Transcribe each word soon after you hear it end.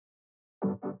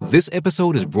This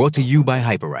episode is brought to you by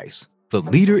Hyperice, the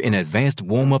leader in advanced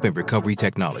warm-up and recovery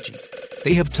technology.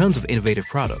 They have tons of innovative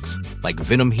products, like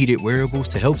Venom-heated wearables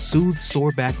to help soothe sore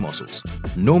back muscles,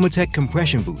 Normatec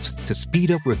compression boots to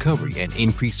speed up recovery and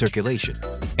increase circulation,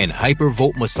 and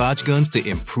Hypervolt massage guns to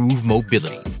improve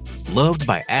mobility. Loved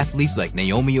by athletes like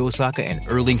Naomi Osaka and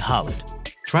Erling Haaland.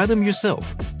 Try them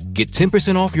yourself. Get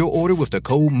 10% off your order with the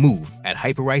code MOVE at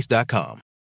hyperice.com.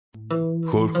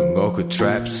 Хөрхөн охид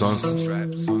trap сонсон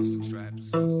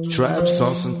trap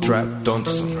сонсон trap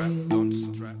донсон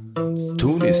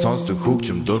түүний сонсдог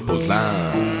хөгжим дур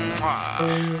булаан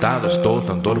дагаж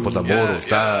дуулан дур булаа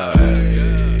мууруулаа.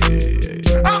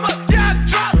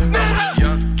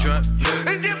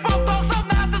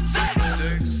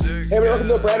 Hey, welcome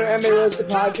to a brand new MMA Roasted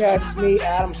podcast. It's me,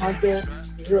 Adam Hunter.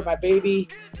 I'm here with my baby,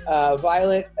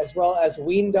 Violet, as well as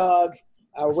Ween Dog.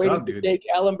 We're waiting for Jake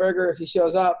Ellenberger if he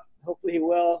shows up. Hopefully he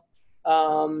will.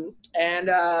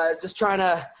 Just trying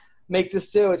to make this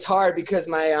do. It's hard because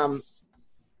my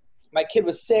kid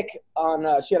was sick on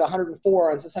she had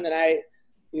 104 on Sunday night.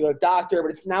 You go to the doctor,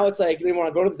 but now it's like you don't even want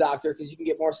to go to the doctor because you can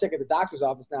get more sick at the doctor's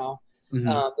office now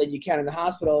than you can in the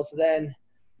hospital. So then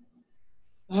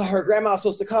her grandma was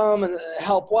supposed to come and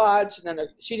help watch, and then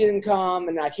she didn't come,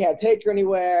 and I can't take her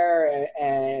anywhere,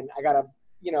 and I got to,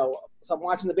 so I'm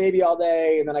watching the baby all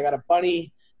day, and then I got a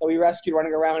bunny that we rescued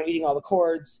running around eating all the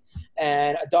cords,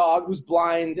 and a dog who's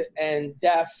blind and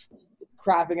deaf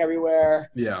crapping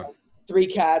everywhere. Yeah. 3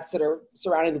 cats that are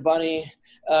surrounding the bunny.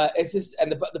 It's just,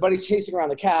 and the bunny's chasing around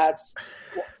the cats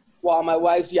while my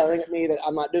wife's yelling at me that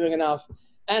I'm not doing enough.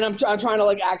 And I'm trying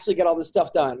to actually get all this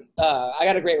stuff done. I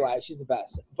got a great wife. She's the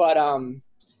best. But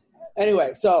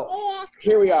anyway, so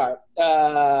here we are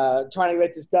trying to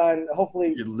get this done.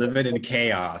 Hopefully. You're living in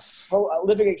chaos.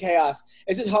 Living in chaos.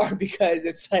 It's just hard because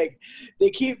it's like they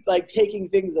keep taking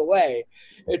things away.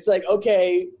 It's like,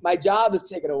 okay, my job is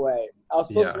taken away. I was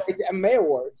supposed to write the MMA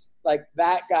awards.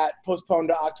 That got postponed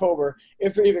to October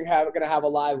if we're even going to have a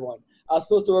live one. I was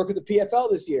supposed to work with the PFL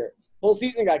this year. Whole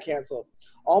season got canceled.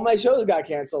 All my shows got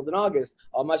canceled in August.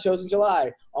 All my shows in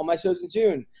July. All my shows in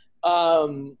June.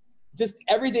 Just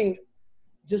everything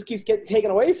just keeps getting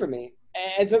taken away from me.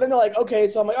 And so then they're like, okay,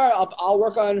 so I'm like, all right, I'll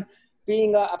work on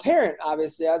being a parent,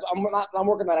 obviously. I'm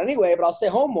working on that anyway, but I'll stay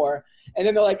home more. And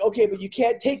then they're like, okay, but you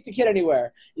can't take the kid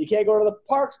anywhere. You can't go to the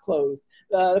parks closed.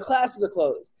 The classes are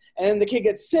closed. And then the kid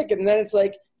gets sick, and then it's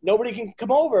like nobody can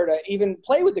come over to even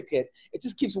play with the kid. It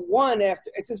just keeps one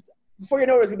after – it's just – before you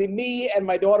know it, it's going to be me and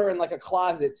my daughter in a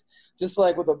closet, just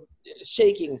with a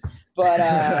shaking. But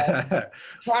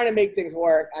trying to make things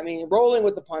work. I mean, rolling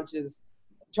with the punches,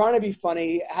 trying to be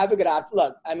funny, have a good –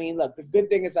 look, the good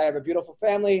thing is I have a beautiful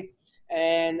family,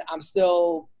 and I'm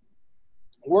still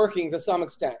working to some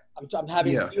extent. I'm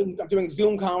doing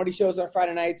Zoom comedy shows on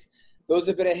Friday nights. Those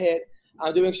have been a hit.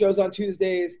 I'm doing shows on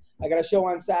Tuesdays. I got a show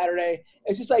on Saturday.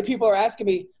 It's just people are asking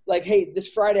me, hey, this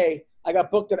Friday I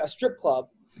got booked at a strip club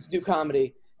to do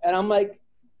comedy. And I'm like,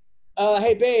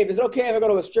 hey, babe, is it okay if I go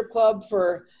to a strip club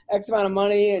for X amount of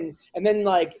money? And then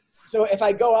so if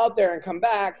I go out there and come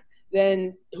back,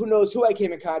 then who knows who I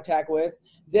came in contact with.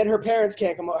 Then her parents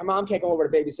can't come over. Her mom can't come over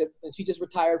to babysit, and she just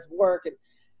retired from work. And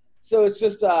so it's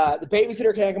just the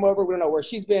babysitter can't come over. We don't know where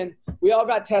she's been. We all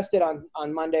got tested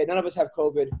on Monday. None of us have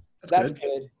COVID. So that's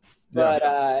good.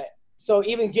 But so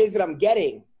even gigs that I'm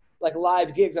getting,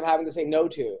 live gigs, I'm having to say no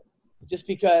to just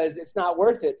because it's not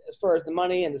worth it as far as the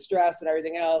money and the stress and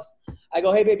everything else. I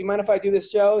go, hey, babe, you mind if I do this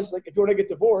show? She's like, if you want to get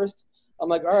divorced. I'm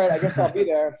like, all right, I guess I'll be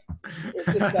there.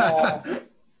 It's just,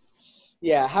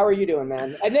 yeah, how are you doing,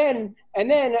 man? And then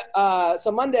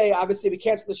so Monday, obviously, we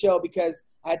canceled the show because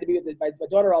I had to be with my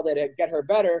daughter all day to get her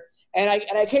better. And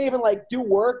I can't even, do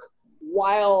work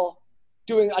while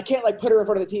doing – I can't, put her in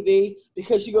front of the TV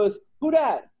because she goes, who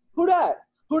dat? Who dat?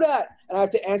 Who dat? And I have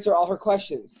to answer all her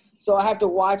questions. So I have to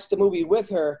watch the movie with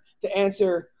her to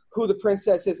answer who the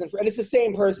princess is. And it's the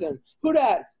same person. Who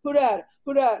dat? Who dat?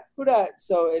 Who dat? Who dat?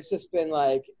 So it's just been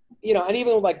and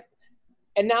even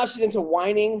and now she's into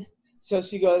whining. So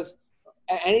she goes,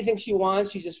 anything she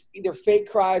wants, she just either fake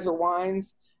cries or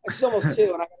whines. And she's almost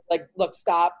 2. And I look,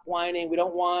 stop whining. We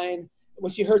don't whine.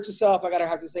 When she hurts herself, I got to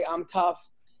have to say, I'm tough.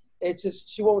 It's just,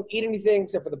 she won't eat anything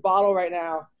except for the bottle right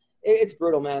now. It's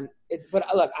brutal, man. But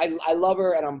look, I love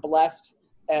her and I'm blessed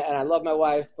and I love my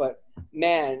wife, but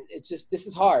man, it's just, this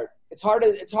is hard. It's hard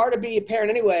to be a parent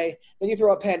anyway. Then you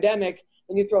throw a pandemic,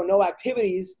 then you throw no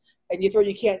activities, and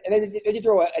then you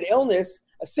throw an illness,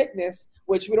 a sickness,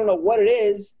 which we don't know what it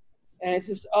is. And it's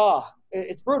just,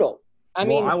 it's brutal. I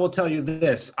mean, I will tell you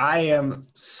this. I am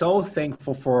so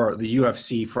thankful for the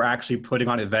UFC for actually putting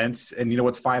on events. And,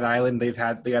 with Fight Island, they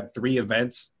had 3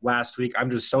 events last week.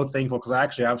 I'm just so thankful because I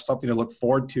actually have something to look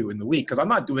forward to in the week because I'm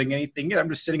not doing anything yet. I'm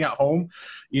just sitting at home.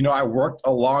 I worked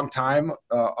a long time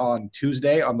on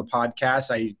Tuesday on the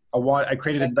podcast. I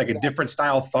created like a different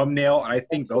style thumbnail, and I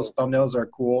think those thumbnails are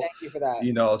cool. Thank you for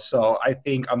that. So I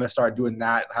think I'm going to start doing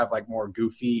that, have like more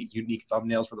goofy, unique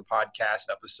thumbnails for the podcast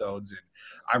episodes. And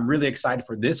I'm really excited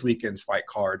for this weekend's fight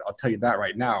card. I'll tell you that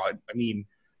right now. I mean,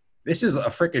 this is a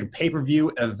freaking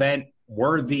pay-per-view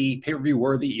worthy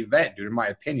event, dude, in my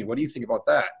opinion. What do you think about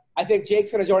that? I think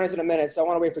Jake's going to join us in a minute, so I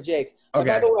want to wait for Jake. Okay.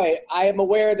 By the way, I am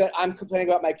aware that I'm complaining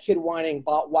about my kid whining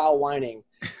while whining.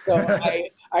 So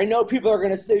I know people are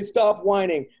going to say, stop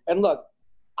whining. And look,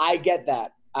 I get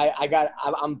that.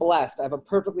 I'm blessed. I have a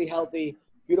perfectly healthy,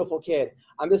 beautiful kid.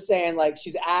 I'm just saying, like,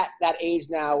 she's at that age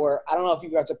now where, I don't know if you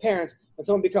guys are parents, when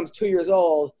someone becomes 2 years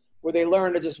old, where they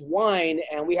learn to just whine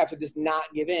and we have to just not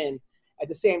give in. At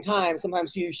the same time,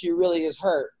 sometimes she really is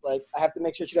hurt. Like, I have to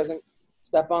make sure she doesn't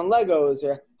step on Legos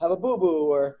or have a boo-boo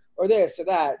or this or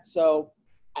that. So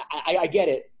I get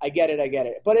it. I get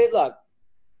it. But look,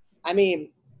 I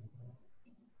mean,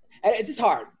 it's just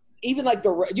hard. Even like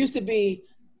it used to be,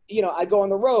 I go on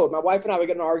the road. My wife and I would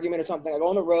get in an argument or something. I go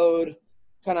on the road,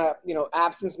 kind of,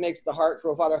 absence makes the heart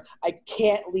grow fonder. I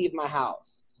can't leave my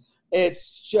house.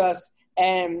 It's just,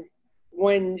 and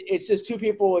when it's just 2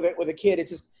 people with a kid,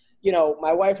 it's just,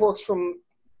 my wife works from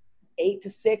 8 to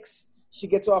 6. She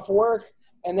gets off work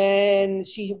and then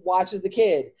she watches the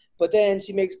kid, but then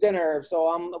she makes dinner.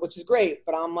 So which is great,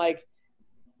 but I'm like,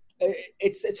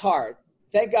 it's hard.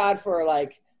 Thank God for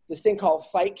like this thing called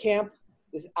Fight Camp,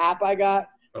 this app I got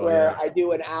where I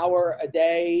do an hour a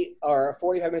day or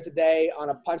 45 minutes a day on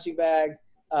a punching bag.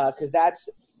 Cause that's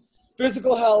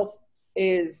physical health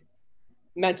is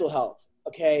mental health.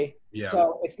 Okay. Yeah.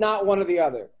 So it's not one or the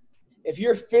other. If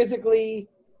you're physically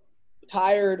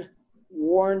tired,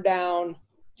 worn down,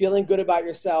 feeling good about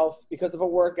yourself because of a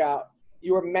workout,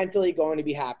 you are mentally going to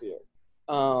be happier.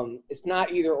 It's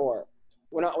not either or.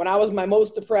 When I was my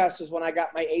most depressed was when I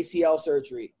got my ACL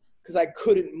surgery because I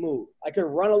couldn't move. I could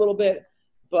run a little bit,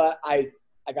 but I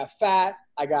got fat,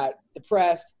 I got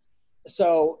depressed.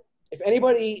 So if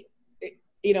anybody,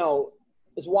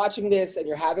 is watching this and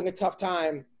you're having a tough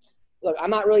time, look, I'm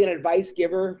not really an advice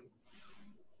giver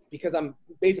because I'm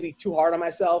basically too hard on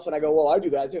myself and I go, well, I do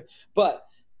that too. But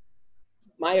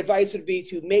my advice would be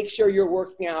to make sure you're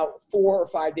working out 4 or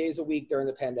 5 days a week during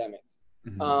the pandemic.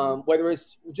 Mm-hmm. Whether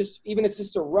it's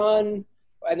just a run,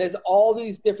 and there's all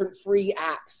these different free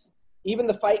apps. Even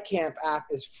the Fight Camp app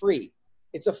is free.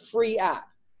 It's a free app,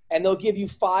 and they'll give you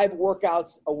 5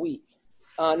 workouts a week.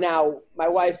 Now, my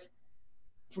wife,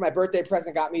 for my birthday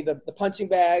present, got me the punching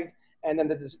bag, and then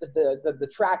the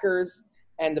trackers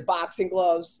and the boxing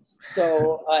gloves.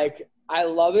 So like, I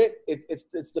love it.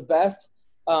 It's the best.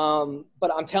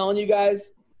 But I'm telling you guys,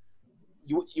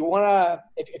 you wanna,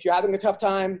 if you're having a tough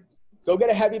time, go get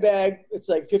a heavy bag. It's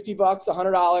like $50,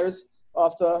 $100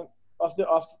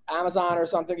 off Amazon or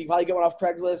something. You probably get one off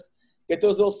Craigslist. Get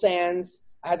those little sands.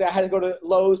 I had to go to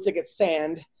Lowe's to get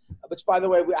sand, which, by the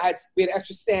way, we had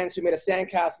extra sand, so we made a sand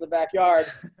castle in the backyard,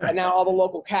 and now all the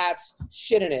local cats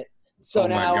shit in it. So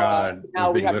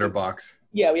now we have litter box.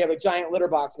 Yeah, we have a giant litter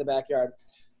box in the backyard.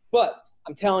 But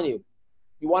I'm telling you,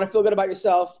 you want to feel good about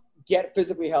yourself, get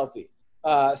physically healthy.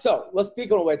 So let's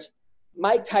speak of which,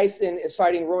 Mike Tyson is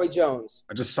fighting Roy Jones.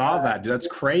 I just saw that, dude. That's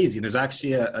crazy. There's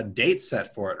actually a date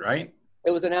set for it, right?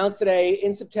 It was announced today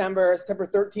in September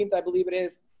 13th, I believe it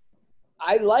is.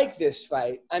 I like this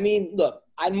fight. I mean, look,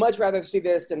 I'd much rather see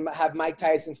this than have Mike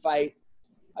Tyson fight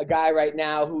a guy right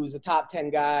now who's a top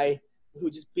 10 guy who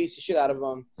just beats the shit out of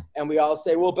him. And we all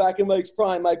say, well, back in Mike's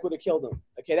prime, Mike would have killed him.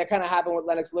 Okay, that kind of happened with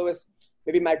Lennox Lewis.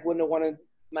 Maybe Mike wouldn't have wanted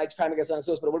Mike's prime against Lennox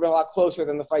Lewis, but it would have been a lot closer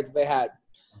than the fight that they had.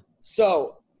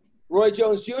 So Roy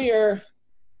Jones Jr.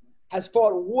 has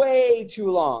fought way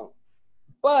too long,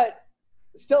 but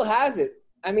still has it.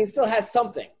 I mean, still has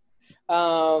something.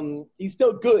 He's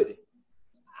still good.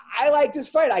 I like this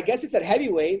fight. I guess it's at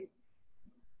heavyweight.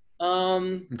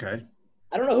 Okay.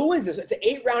 I don't know who wins this. It's an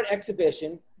 8-round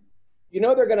exhibition. You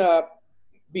know they're going to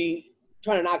be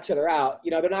trying to knock each other out.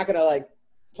 You know, they're not going to, like,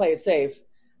 play it safe.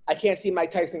 I can't see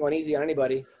Mike Tyson going easy on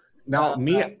anybody. Now,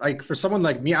 for someone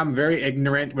like me, I'm very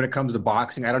ignorant when it comes to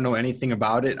boxing. I don't know anything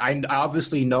about it. I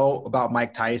obviously know about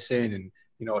Mike Tyson and,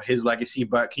 you know, his legacy,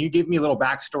 but can you give me a little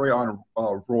backstory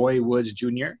on Roy Woods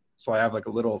Jr.? So I have like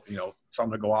a little, you know,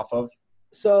 something to go off of.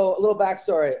 So a little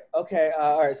backstory. Okay.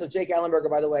 All right. So Jake Ellenberger,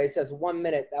 by the way, says 1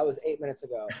 minute. That was 8 minutes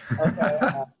ago.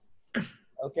 Okay.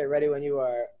 Okay. Ready when you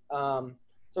are.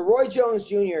 So Roy Jones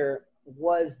Jr.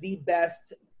 was the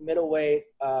best middleweight.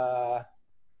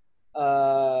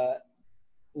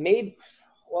 Maybe.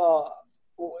 Well,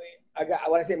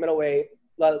 when I say middleweight,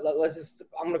 let's just.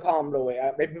 I'm gonna call him middleweight.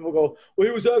 Maybe people go, well,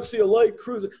 he was actually a light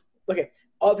cruiser. Look at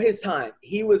of his time,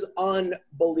 he was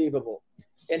unbelievable,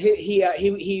 and he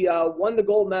won the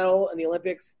gold medal in the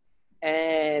Olympics,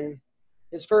 and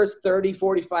his first 30,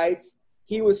 40 fights,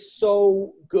 he was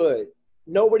so good.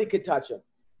 Nobody could touch him.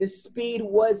 His speed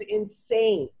was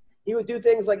insane. He would do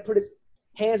things like put his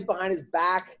hands behind his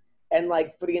back and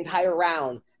like for the entire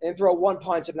round and throw one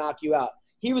punch and knock you out.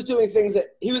 He was doing things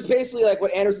that he was basically like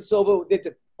what Anderson Silva did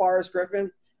to Forrest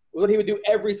Griffin, what he would do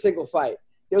every single fight.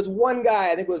 There was one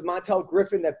guy, I think it was Montel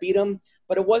Griffin, that beat him,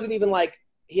 but it wasn't even like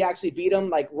he actually beat him.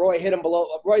 Like Roy hit him below,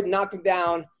 Roy knocked him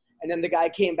down, and then the guy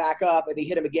came back up and he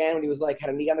hit him again when he was like had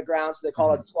a knee on the ground, so they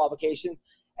called it disqualification.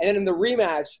 And then in the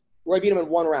rematch, Roy beat him in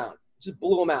one round, just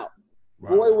blew him out.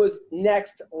 Wow. Roy was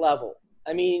next level.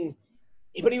 I mean,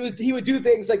 but he would do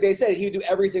things like they said. He would do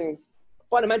everything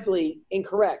fundamentally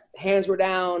incorrect. Hands were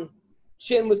down,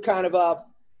 chin was kind of up,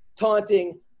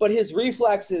 taunting, but his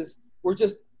reflexes were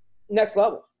just next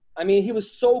level. I mean, he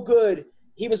was so good.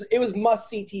 It was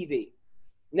must-see TV.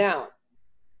 Now,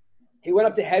 he went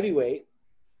up to heavyweight,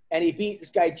 and he beat this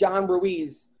guy, John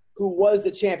Ruiz, who was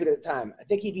the champion at the time. I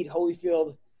think he beat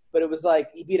Holyfield, but it was like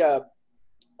he beat a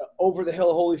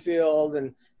over-the-hill Holyfield,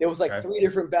 and there was like 3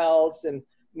 different belts, and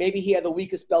maybe he had the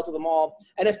weakest belt of them all.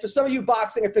 And if for some of you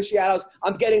boxing aficionados,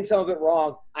 I'm getting some of it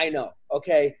wrong, I know,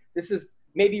 okay? This is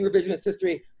maybe revisionist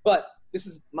history, but this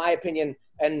is my opinion,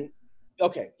 and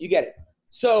okay, you get it.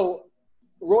 So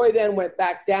Roy then went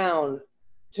back down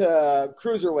to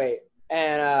cruiserweight,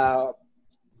 and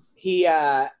he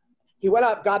went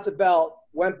up, got the belt,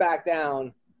 went back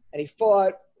down, and he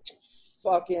fought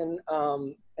fucking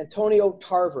Antonio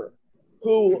Tarver,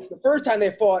 who the first time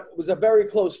they fought was a very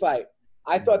close fight.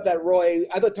 I thought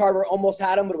Tarver almost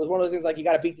had him, but it was one of those things like you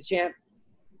got to beat the champ.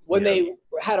 When they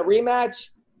had a rematch,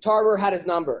 Tarver had his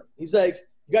number. He's like,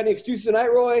 you got any excuses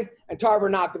tonight, Roy? And Tarver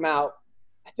knocked him out.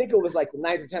 I think it was like the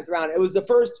 9th or 10th round. It was the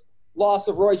first loss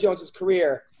of Roy Jones's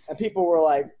career, and people were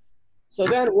like, so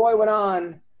then Roy went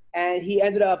on, and he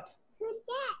ended up,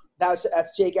 that's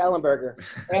Jake Ellenberger.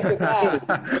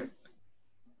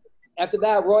 After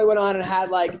that, Roy went on and had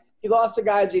he lost to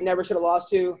guys that he never should have lost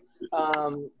to.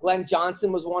 Glenn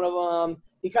Johnson was one of them.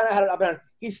 He kind of had it up and down.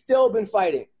 He's still been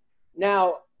fighting.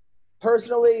 Now,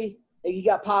 personally, he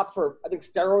got popped for, I think,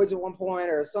 steroids at one point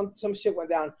or some shit went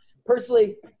down.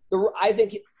 Personally, I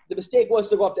think the mistake was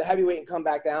to go up to heavyweight and come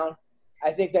back down.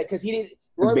 I think that because he didn't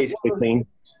 –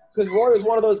 Roy was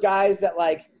one of those guys that,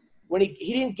 when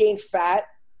he didn't gain fat,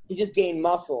 he just gained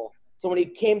muscle. So when he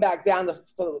came back down to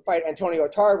fight Antonio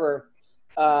Tarver,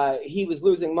 he was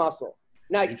losing muscle.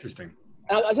 Now, interesting.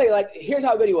 I'll tell you, here's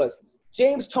how good he was.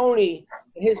 James Toney,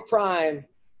 in his prime,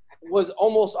 was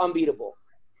almost unbeatable.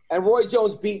 And Roy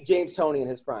Jones beat James Toney in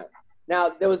his prime. Now,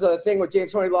 there was a thing where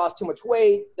James Toney lost too much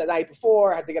weight the night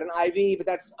before, had to get an IV, but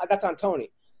that's on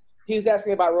Toney. He was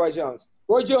asking about Roy Jones.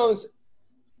 Roy Jones.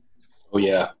 Oh,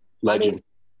 yeah. Legend. I mean,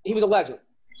 he was a legend.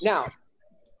 Now,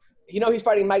 he's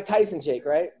fighting Mike Tyson, Jake,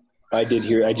 right? I did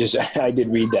hear. I did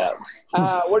read that.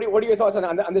 What are your thoughts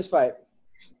on this fight?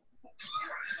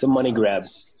 It's a money grab.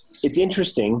 It's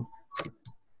interesting.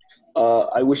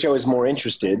 I wish I was more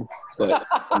interested, but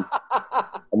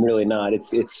I'm really not.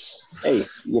 It's hey,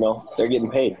 they're getting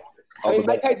paid. I mean,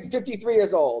 Mike Tyson's 53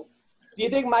 years old. Do you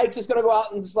think Mike's just going to go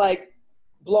out and just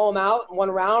blow him out in one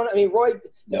round? I mean, Roy,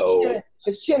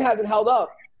 his chin hasn't held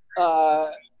up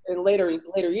in later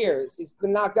years. He's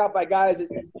been knocked out by guys that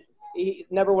he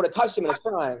never would have touched him in his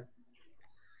prime.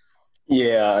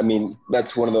 Yeah, I mean,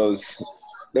 that's one of those.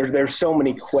 There's so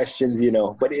many questions,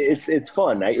 but it's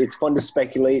fun. It's fun to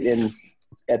speculate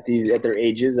at their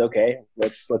ages. Okay,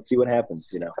 let's see what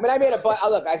happens. I mean, I made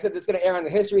look. I said it's going to air on the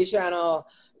History Channel.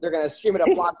 They're going to stream it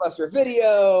on Blockbuster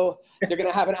Video. They're going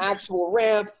to have an actual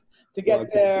ramp to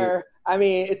get there. I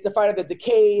mean, it's the fight of the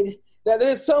decade.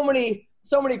 There's so many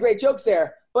great jokes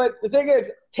there. But the thing is,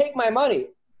 take my money.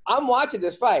 I'm watching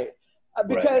this fight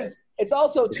because it's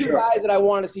also two guys that I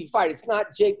want to see fight. It's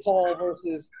not Jake Paul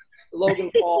versus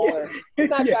Logan Paul. It's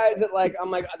not guys that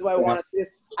I'm like, do I want to see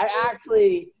this?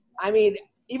 I mean,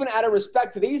 even out of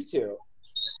respect to these two.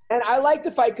 And I like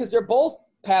the fight because they're both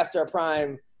past their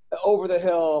prime, over the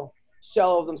hill,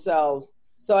 shell of themselves.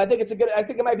 So I think I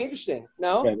think it might be interesting.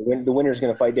 No? Yeah, the winner's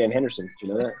going to fight Dan Henderson. Do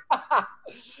you know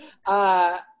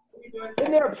that?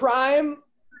 In their prime,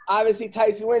 obviously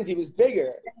Tyson wins. He was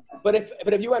bigger. But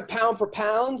if you went pound for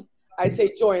pound, I'd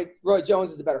say Roy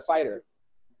Jones is the better fighter.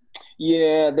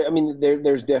 Yeah, I mean,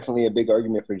 there's definitely a big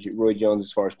argument for Roy Jones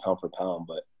as far as pound for pound,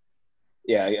 but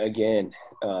yeah, again,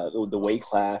 the weight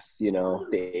class, the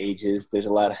ages, there's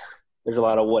a lot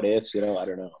of what ifs, I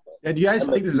don't know. And do you guys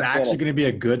think this is actually going to be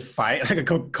a good fight, like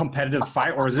a competitive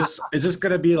fight, or is this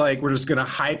going to be like we're just going to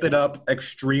hype it up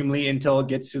extremely until it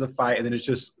gets to the fight, and then it's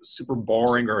just super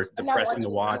boring or it's depressing to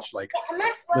watch, like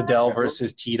Liddell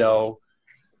versus Tito?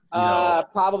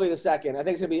 Probably the second. I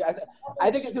think it's gonna be. I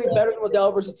think it's gonna be better than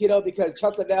Liddell versus Tito because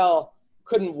Chuck Liddell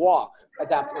couldn't walk at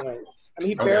that point. I mean,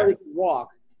 he barely could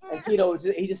walk, and Tito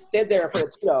he just stood there for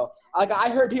Tito. Like I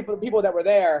heard people that were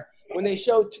there when they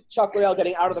showed Chuck Liddell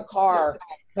getting out of the car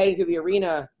heading to the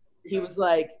arena. He was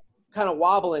like kind of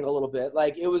wobbling a little bit.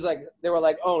 Like it was like they were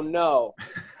like, "Oh no."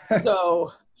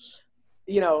 So,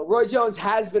 Roy Jones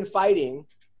has been fighting.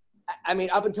 I mean,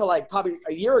 up until like probably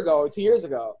a year ago or 2 years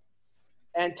ago.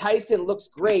 And Tyson looks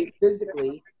great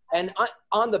physically, and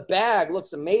on the bag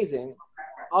looks amazing.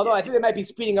 Although I think they might be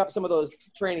speeding up some of those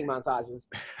training montages.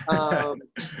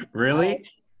 Really?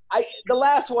 The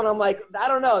last one, I'm like, I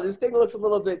don't know. This thing looks a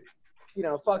little bit,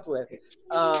 fucked with.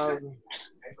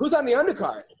 Who's on the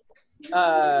undercard?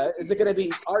 Is it going to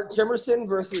be Art Jimerson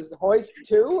versus Hoist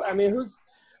too? I mean, who's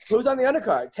on the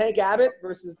undercard? Tank Abbott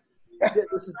versus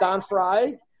Don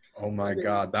Fry? Oh my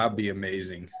God, that'd be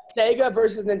amazing. Sega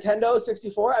versus Nintendo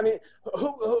 64. I mean,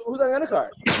 who's on the undercard?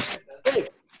 Hey,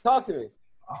 talk to me.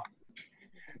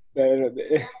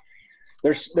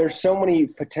 There's so many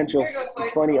potential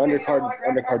funny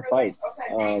undercard fights.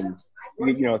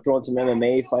 Throwing some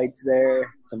MMA fights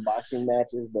there, some boxing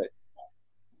matches, but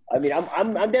I mean,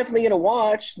 I'm definitely gonna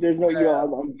watch. There's no,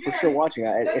 I'm for sure watching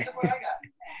it.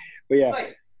 But yeah.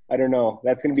 I don't know.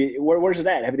 That's going to be – where's it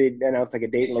at? Have they announced like a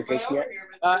date and location yet?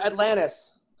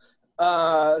 Atlantis.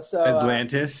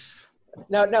 Atlantis?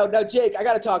 No, Jake, I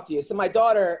got to talk to you. So my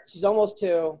daughter, she's almost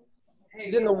 2.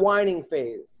 She's in the whining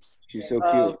phase. She's so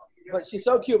cute. But she's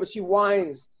so cute, but she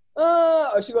whines.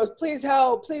 Or she goes, please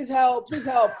help, please help, please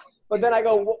help. But then I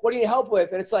go, what do you need help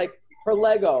with? And it's like her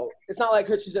Lego. It's not like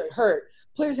she's hurt.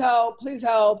 Please help, please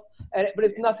help. But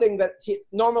it's nothing that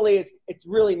normally it's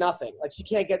really nothing. Like she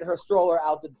can't get her stroller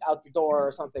out the door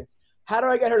or something. How do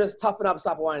I get her to toughen up,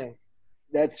 stop whining?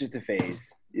 That's just a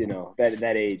phase,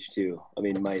 that age too. I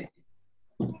mean,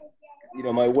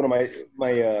 one of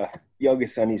my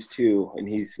youngest son, he's 2, and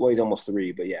he's almost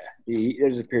 3. But yeah,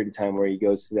 there's a period of time where he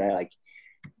goes to that like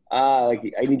I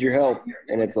need your help,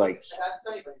 and it's like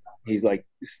he's like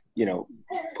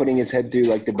putting his head through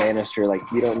like the banister, like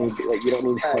you don't need right.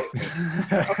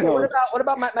 Okay, what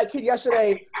about my kid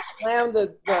yesterday slammed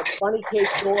the bunny cage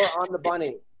door on the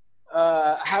bunny?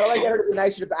 How do I get her to be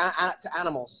nicer to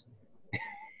animals?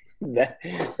 That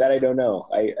I don't know.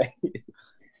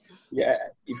 Yeah,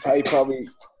 you probably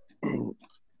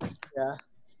yeah.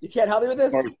 You can't help me with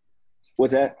this?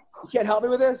 What's that? You can't help me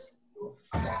with this?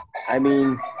 I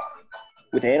mean,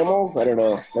 with animals, I don't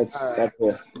know.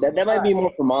 That might be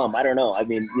more for mom. I don't know. I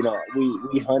mean,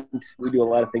 we hunt. We do a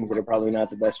lot of things that are probably not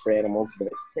the best for animals. But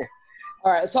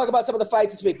all right, let's talk about some of the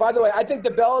fights this week. By the way, I think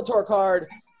the Bellator card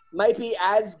might be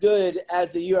as good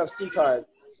as the UFC card.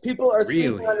 People are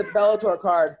sleeping on the Bellator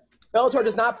card. Bellator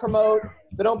does not promote.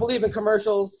 They don't believe in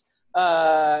commercials.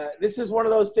 This is one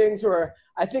of those things where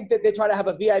I think that they try to have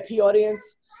a VIP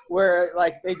audience where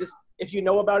like they just, if you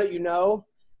know about it,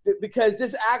 because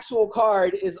this actual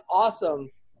card is awesome,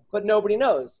 but nobody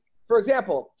knows. For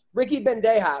example, Ricky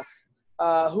Bandejas,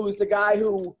 who's the guy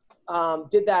who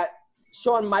did that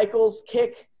Shawn Michaels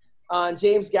kick on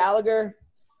James Gallagher,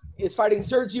 is fighting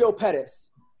Sergio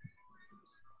Pettis.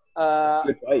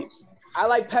 Good fight. I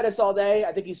like Pettis all day.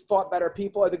 I think he's fought better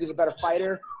people. I think he's a better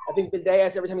fighter. I think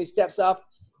Bandejas, every time he steps up,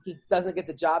 he doesn't get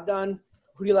the job done.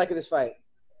 Who do you like in this fight?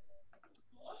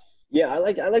 Yeah, I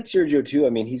like Sergio too. I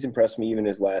mean, he's impressed me even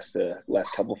his last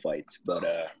couple fights. But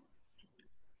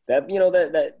I've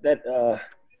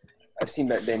seen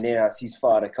that Bandejas. He's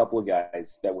fought a couple of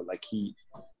guys that were like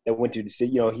that went to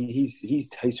the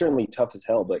he's certainly tough as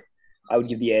hell. But I would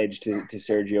give the edge to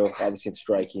Sergio. Obviously, in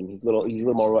striking, he's a little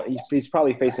more. He's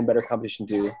probably facing better competition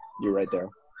too. You're right there.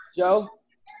 Joe,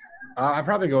 I'd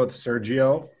probably go with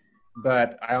Sergio.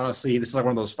 But I honestly, this is like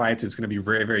one of those fights. It's going to be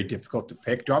very, very difficult to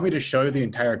pick. Do you want me to show you the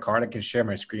entire card? I can share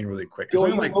my screen really quick. There's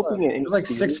like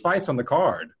 6 fights on the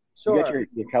card. Sure. You got your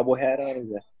cowboy hat on?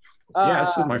 Is that? Yeah,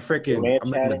 this is my freaking.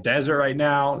 I'm in the desert right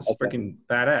now. It's freaking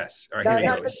badass. All right,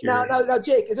 now,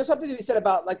 Jake, is there something to be said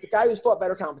about like the guy who's fought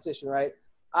better competition, right?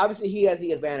 Obviously, he has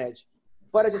the advantage,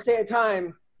 but at the same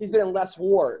time, he's been in less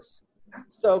wars.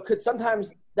 So could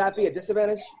sometimes that be a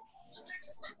disadvantage?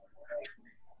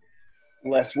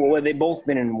 Well, they both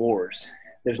been in wars.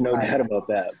 There's no doubt about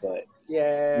that. But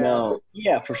Yeah. No.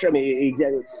 Yeah, for sure. I mean,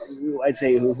 exactly. I'd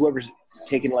say whoever's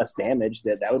taking less damage,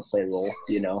 that would play a role.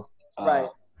 Right.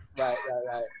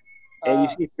 And you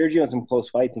see Sergio in some close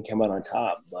fights and come out on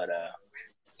top, but.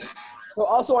 So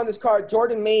also on this card,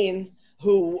 Jordan Main,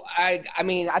 who I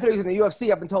thought he was in the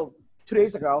UFC up until 2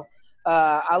 days ago.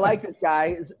 I like this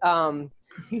guy.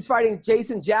 He's fighting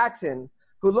Jason Jackson,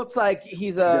 who looks like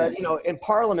he's in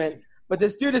Parliament, but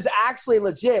this dude is actually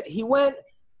legit. He went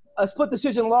a split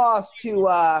decision loss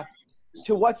to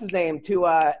what's his name, to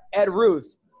Ed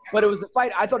Ruth, but it was a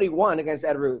fight I thought he won against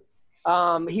Ed Ruth.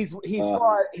 He's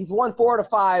won 4 out of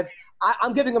 5.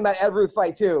 I'm giving him that Ed Ruth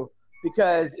fight too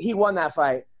because he won that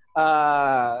fight.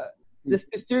 This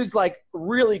dude's like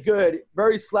really good,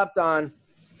 very slept on.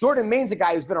 Jordan Main's a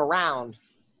guy who's been around,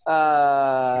 but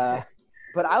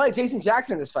I like Jason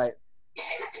Jackson in this fight.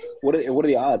 What are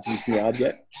the odds? Have you seen the odds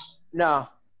yet? No.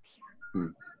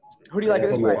 Who do you like in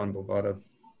this fight?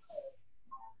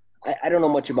 I don't know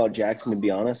much about Jackson, to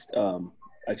be honest.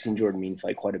 I've seen Jordan Mein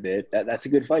fight quite a bit. That's a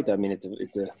good fight, though. I mean,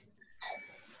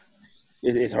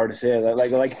 it's hard to say.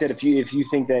 Like I said, if you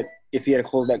think that if he had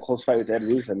that close fight with Ed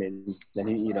Ruth, I mean, then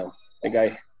that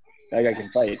guy can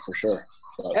fight for sure.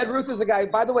 So. Ed Ruth is a guy.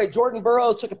 By the way, Jordan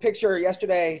Burroughs took a picture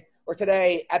yesterday or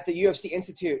today at the UFC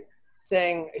Institute,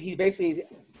 saying he basically,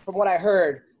 from what I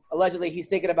heard, allegedly he's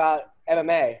thinking about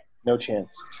MMA. No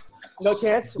chance. No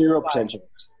chance? 0% chance.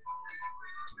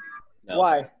 No.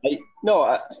 Why?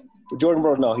 Jordan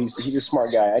Burroughs, no, he's a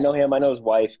smart guy. I know him. I know his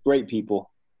wife. Great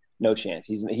people. No chance.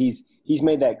 He's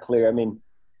made that clear. I mean,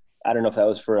 I don't know if that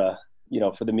was for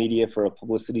for the media, for a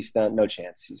publicity stunt. No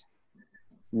chance. He's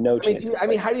no chance.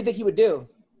 How do you think he would do?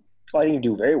 Well, I think he'd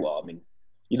do very well. I mean,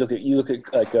 you look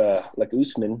at like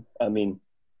Usman. I mean,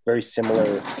 very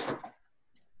similar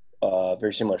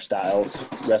styles,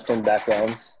 wrestling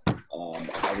backgrounds.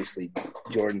 Obviously,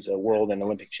 Jordan's a world and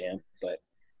Olympic champ, but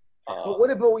what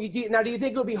about do you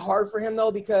think it'll be hard for him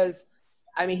though? Because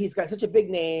I mean, he's got such a big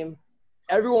name.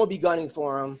 Everyone will be gunning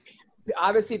for him.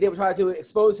 Obviously, they will try to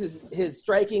expose his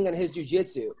striking and his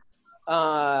jiu-jitsu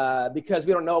because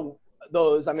we don't know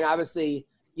those. I mean, obviously,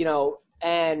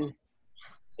 and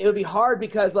it would be hard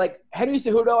because like Henry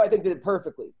Cejudo, I think did it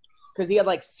perfectly because he had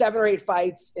like 7 or 8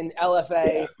 fights in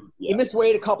LFA. Yeah. He missed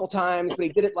weight a couple times, but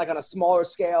he did it like on a smaller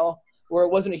scale where it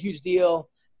wasn't a huge deal.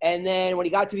 And then when he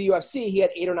got to the UFC, he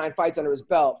had 8 or 9 fights under his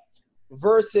belt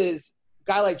versus a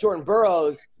guy like Jordan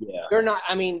Burroughs. Yeah. They're not,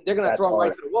 I mean, they're going to throw him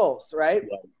right to the wolves, right?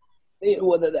 Yeah.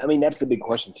 Well, I mean, that's the big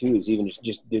question too, is even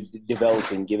just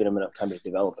developing, giving him enough time to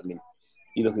develop. I mean,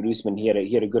 you look at Usman, he had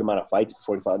a good amount of fights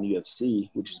before he fought in the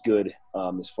UFC, which is good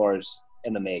as far as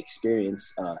MMA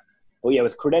experience. Well, yeah,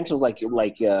 with credentials like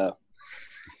Olympic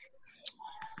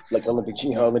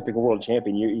world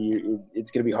champion,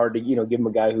 it's going to be hard to give him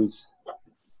a guy who's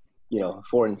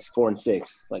 4 and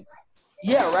 6. Like,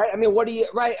 yeah, right. I mean,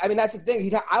 I mean, that's the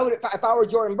thing. If I were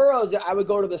Jordan Burroughs, I would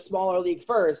go to the smaller league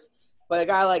first. But a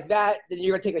guy like that, then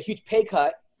you're going to take a huge pay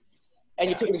cut, and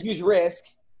you're taking a huge risk.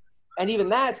 And even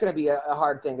that's going to be a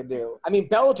hard thing to do. I mean,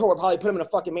 Bellator would probably put him in a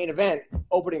fucking main event,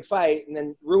 opening fight, and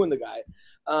then ruin the guy.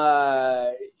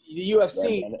 The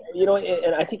UFC.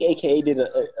 And I think AKA did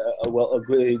a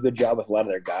really good job with a lot of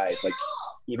their guys. Like,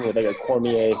 even with like a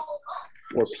Cormier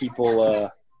or people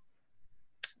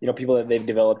people that they've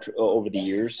developed over the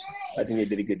years. I think they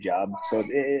did a good job. So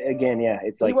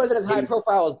it's like he wasn't as high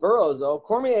profile as Burroughs though.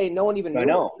 Cormier, no one even knew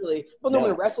him, really. Well, no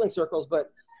one in wrestling circles,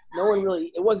 but no one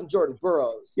really. It wasn't Jordan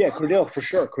Burroughs. Yeah, Credential for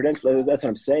sure. Credential. That's what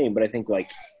I'm saying. But I think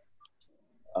like,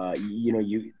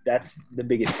 that's the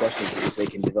biggest question if they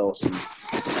can develop.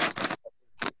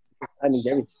 I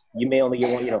mean, you may only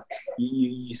get one.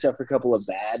 You suffer a couple of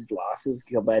bad losses, a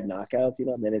couple bad knockouts.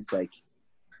 And then it's like.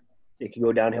 It can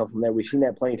go downhill from there. We've seen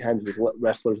that plenty of times with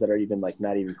wrestlers that are even like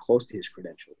not even close to his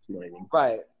credentials. You know what I mean?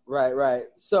 Right.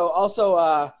 So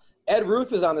also Ed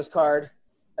Ruth is on this card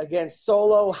against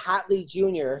Solo Hatley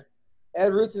Jr.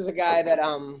 Ed Ruth is a guy that I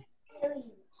don't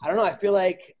know. I feel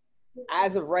like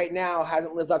as of right now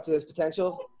hasn't lived up to his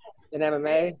potential in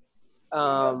MMA.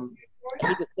 I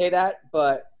hate to say that,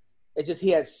 but he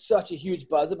has such a huge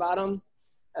buzz about him,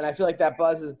 and I feel like that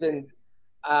buzz has been.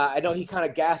 I know he kind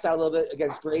of gassed out a little bit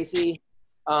against Gracie.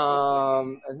 I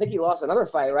think he lost another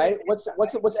fight, right? What's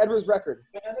Ed Ruth's record?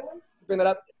 Bring that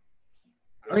up.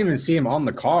 I don't even see him on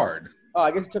the card. Oh, I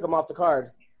guess he took him off the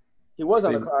card. He was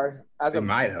on the card. They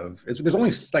might have. There's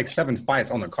only like 7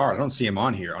 fights on the card. I don't see him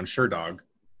on here on SureDog.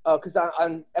 Oh, because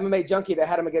on MMA Junkie they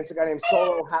had him against a guy named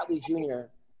Solo Hatley Jr.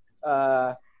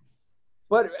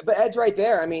 But Ed's right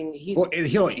there. I mean,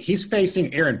 he's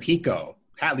facing Aaron Pico.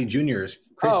 Hatley Jr. is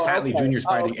Chris Hatley Jr. is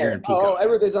fighting Aaron Pico. Oh, Ed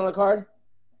Ruth is on the card?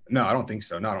 No, I don't think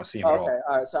so. No, I don't see him Oh, at all. okay,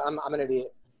 all right. So I'm an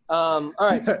idiot. All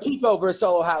right. So Pico versus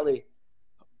Solo Hatley.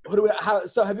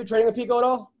 So have you been training with Pico at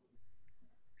all,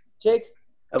 Jake?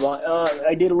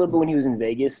 I did a little bit when he was in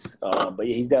Vegas, but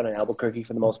yeah, he's down in Albuquerque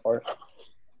for the most part.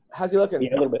 How's he looking?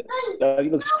 Yeah, a little bit. He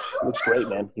looks great,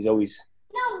 man. Kid's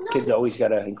always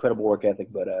got an incredible work ethic,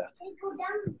 but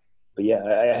yeah,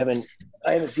 I haven't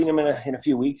seen him in a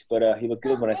few weeks, but he looked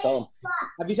good when I saw him.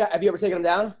 Have you ever taken him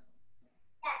down?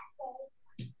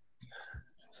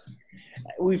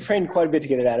 We've trained quite a bit to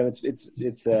get it out of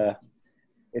him.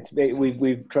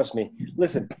 We've trust me.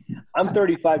 Listen, I'm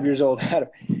 35 years old.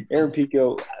 Aaron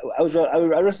Pico, I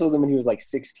wrestled him when he was like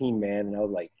 16, man, and I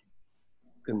was like,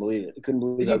 couldn't believe it. Couldn't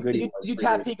believe how good he was. Did you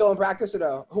tap Pico in practice or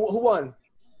no? Who won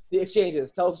the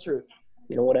exchanges? Tell us the truth.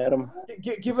 You know what, Adam?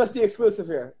 Give us the exclusive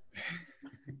here.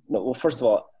 No, well, first of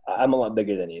all, I'm a lot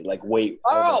bigger than you. Like, wait.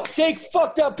 Oh, Jake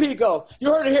fucked up Pico. You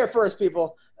heard it here first,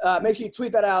 people. Make sure you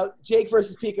tweet that out. Jake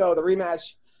versus Pico, the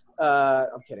rematch.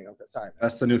 I'm kidding. Okay, sorry.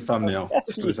 That's the new thumbnail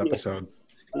for this episode.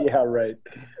 Yeah, right.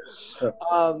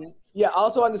 Yeah,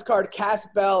 also on this card, Cass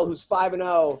Bell, who's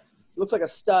 5-0, looks like a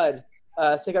stud,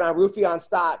 is taking on Rufion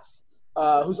Stotts,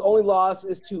 whose only loss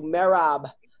is to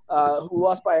Merab,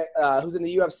 who's in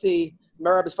the UFC.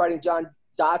 Merab is fighting John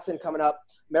Dodson coming up.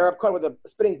 Merab caught with a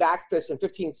spinning back fist in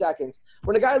 15 seconds.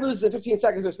 When a guy loses in 15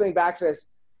 seconds with a spinning back fist,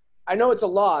 I know it's a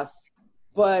loss,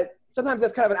 but sometimes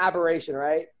that's kind of an aberration,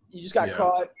 right? You just got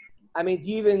caught. I mean,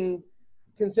 do you even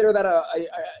consider that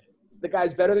the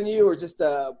guy's better than you, or just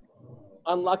a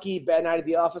unlucky bad night at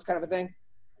the office kind of a thing?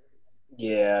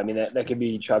 Yeah, I mean that could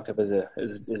be chalked up as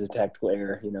a tactical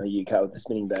error. You know, you caught with the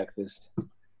spinning back fist,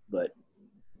 but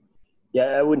yeah,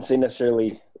 I wouldn't say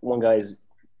necessarily one guy's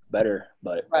better,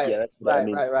 but yeah, that's what I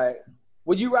mean. Right.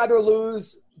 Would you rather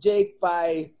lose, Jake,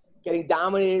 by getting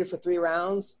dominated for 3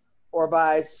 rounds, or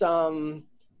by some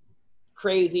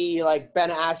crazy like Ben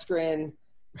Askren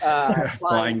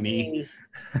flying knee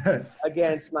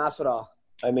against Masvidal?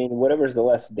 I mean, whatever's the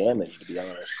less damage, to be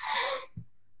honest.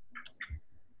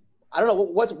 I don't know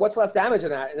what's less damage in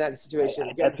that situation.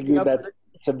 That's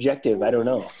subjective. I don't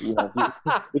know. You know,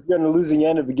 if you're on the losing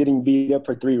end of getting beat up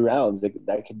for 3 rounds, that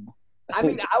could. I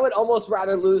mean, I would almost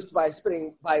rather lose by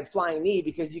flying knee,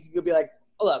 because you could be like,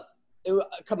 oh, look,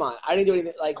 come on, I didn't do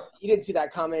anything. Like, you didn't see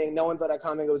that coming. No one thought that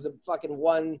coming. It was a fucking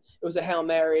one. It was a Hail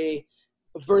Mary.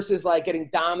 Versus like getting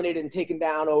dominated and taken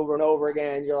down over and over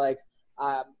again. You're like,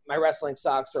 my wrestling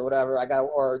sucks or whatever.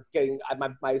 Getting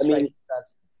my strength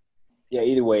sucks. Yeah,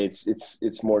 either way,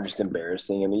 it's more just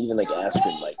embarrassing. I mean, even like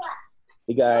Askren, like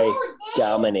the guy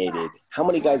dominated. How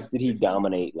many guys did he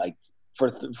dominate? Like for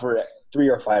 3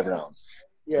 or 5 rounds?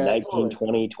 Yeah, 19,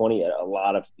 20. A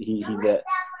lot of he that.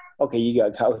 Okay, you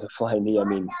got caught with a flying knee. I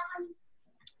mean,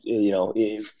 you know,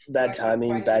 bad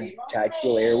timing, bad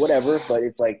tactical error, whatever. But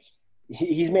it's like.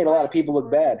 He's made a lot of people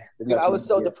look bad. Dude, I was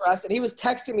so depressed, and he was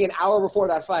texting me an hour before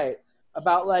that fight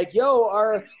about like, "Yo,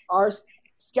 our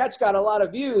sketch got a lot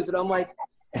of views," and I'm like,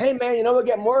 "Hey man, you know what?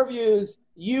 Get more views.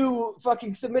 You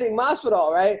fucking submitting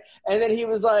Masvidal, right?" And then he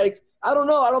was like, "I don't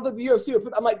know. I don't think the UFC would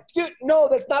put." I'm like, "Dude, no,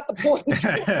 that's not the point."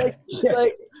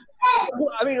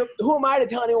 I mean, who am I to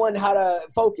tell anyone how to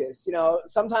focus? You know,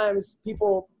 sometimes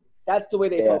people. That's the way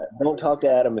they focus. Don't talk to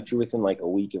Adam if you're within like a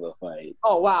week of a fight.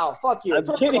 Oh, wow. Fuck you.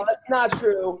 First of all, that's not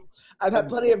true. I've had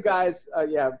plenty of guys.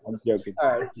 Yeah. I'm joking.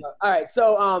 All right.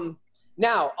 So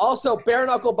now, also, bare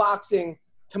knuckle boxing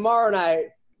tomorrow night.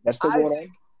 That's the one.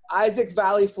 Isaac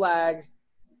Valley Flag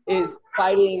is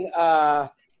fighting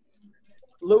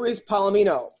Luis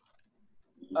Palomino.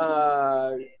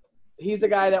 He's the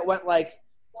guy that went like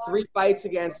 3 fights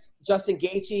against Justin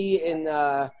Gaethje in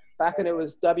back when it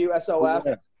was WSOF.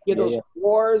 Yeah. He had those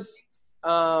wars.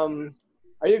 Are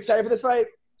you excited for this fight?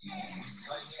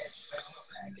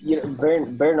 You know,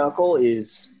 bare knuckle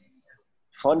is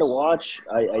fun to watch.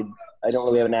 I don't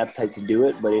really have an appetite to do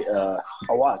it, but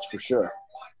I'll watch for sure.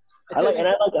 I like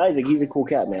Isaac. He's a cool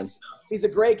cat, man. He's a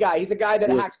great guy. He's a guy that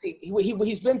actually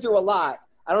he's been through a lot.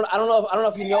 I don't know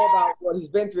if you know about what he's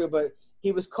been through, but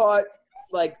he was caught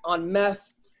like on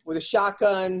meth with a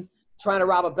shotgun trying to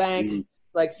rob a bank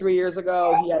like 3 years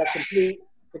ago. He had a complete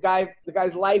the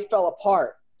guy's life fell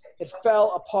apart. It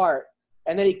fell apart,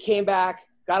 and then he came back,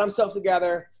 got himself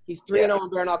together. He's 3-0 in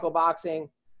bare knuckle boxing.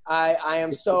 I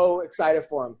am so excited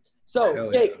for him.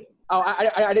 So, Jake,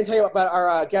 I didn't tell you about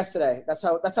our guest today. That's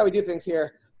how we do things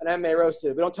here at MMA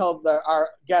Roasted. We don't tell our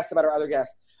guests about our other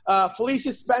guests.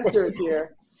 Felicia Spencer is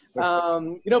here. You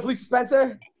know Felicia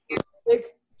Spencer? Jake?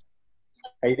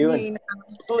 How you doing?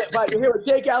 But you're here with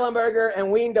Jake Ellenberger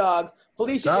and Ween Dog.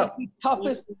 Felicia is the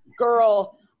toughest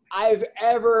girl I've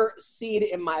ever seen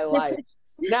in my life.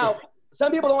 Now,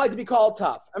 some people don't like to be called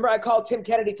tough. Remember, I called Tim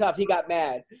Kennedy tough. He got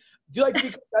mad. Do you like to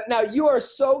be now? You are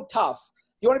so tough.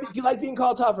 Do you like being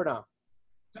called tough or no?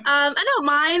 I don't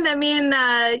mind. I mean,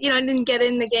 I didn't get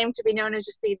in the game to be known as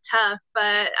just being tough,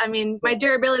 but I mean, my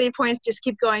durability points just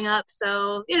keep going up.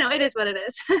 So, it is what it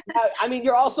is. I mean,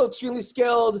 you're also extremely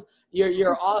skilled.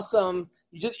 You're awesome.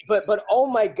 But oh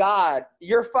my God,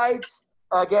 your fights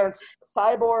against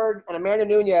Cyborg and Amanda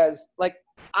Nunes, like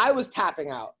I was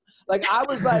tapping out. Like I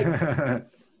was like,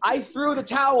 I threw the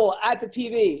towel at the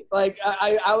TV. Like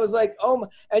I was like, oh my,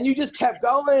 and you just kept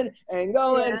going and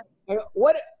going. Yeah.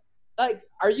 What? Like,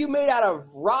 are you made out of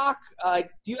rock? Do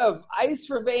you have ice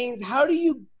for veins? How do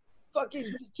you fucking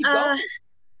just keep going?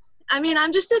 I mean,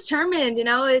 I'm just determined,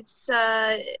 it's,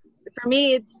 for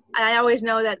me, I always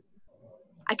know that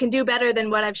I can do better than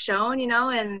what I've shown,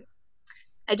 and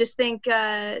I just think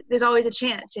there's always a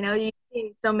chance, you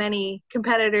see so many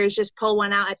competitors just pull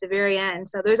one out at the very end.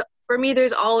 So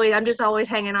I'm just always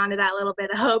hanging on to that little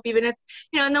bit of hope, even if,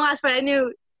 in the last fight I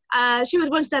knew she was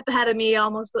one step ahead of me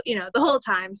almost, the whole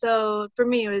time. So for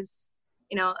me, it was,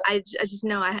 I just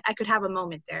know I could have a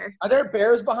moment there. Are there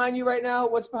bears behind you right now?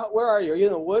 Where are you? Are you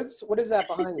in the woods? What is that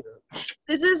behind you?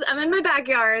 I'm in my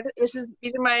backyard. These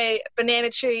are my banana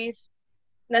trees.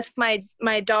 That's my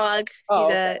dog.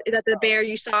 Is that the bear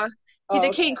you saw? He's a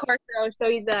King Corso, so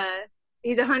he's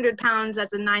 100 pounds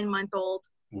as a 9-month-old.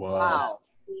 Wow.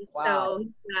 So,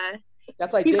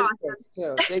 that's like Jake's kids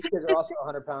too. Jake's kids are also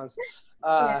 100 pounds.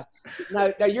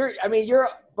 Now you're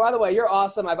by the way, you're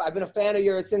awesome. I've been a fan of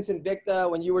yours since Invicta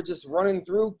when you were just running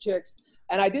through chicks.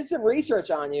 And I did some research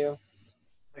on you.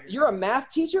 You're a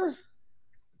math teacher?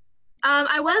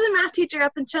 I was a math teacher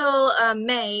up until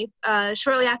May.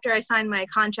 Shortly after I signed my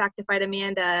contract to fight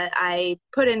Amanda, I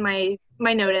put in my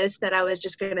notice that I was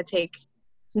just going to take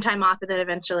some time off, and then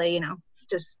eventually,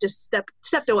 just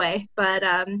stepped away. But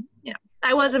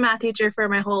I was a math teacher for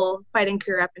my whole fighting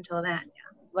career up until then.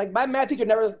 Yeah. Like my math teacher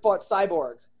never fought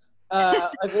Cyborg.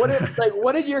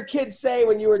 What did your kids say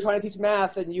when you were trying to teach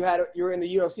math and you were in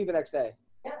the UFC the next day?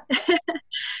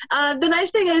 The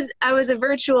nice thing is I was a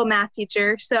virtual math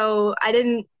teacher, so I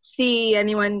didn't see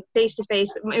anyone face to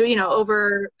face,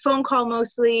 over phone call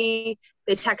mostly.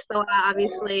 They text a lot,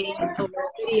 obviously, over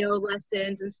video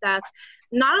lessons and stuff.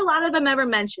 Not a lot of them ever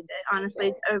mentioned it,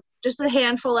 honestly. Just a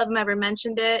handful of them ever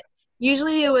mentioned it.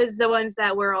 Usually it was the ones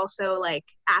that were also like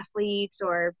athletes,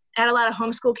 or had a lot of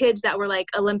homeschool kids that were like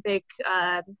Olympic,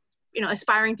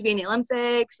 aspiring to be in the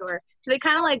Olympics, so they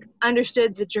kind of like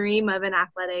understood the dream of an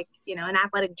athletic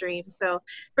dream. So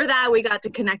for that, we got to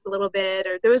connect a little bit.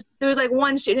 Or there was like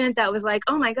one student that was like,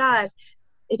 oh my God,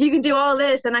 if you can do all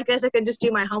this, then I guess I can just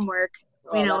do my homework,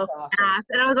 that's awesome. Math.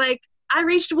 And I was like, I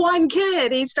reached one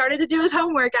kid. He started to do his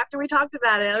homework after we talked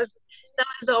about it. That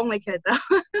was the only kid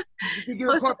though. Did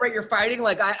you incorporate your fighting?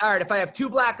 Like, all right, if I have 2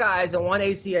 black eyes and 1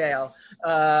 ACL,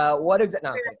 what is it?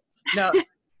 No.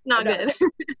 Not good.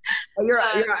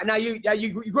 Now you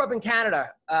grew up in Canada,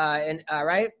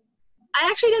 right? I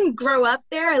actually didn't grow up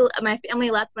there. My family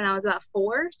left when I was about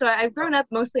 4, so I've grown up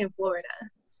mostly in Florida.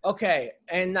 Okay,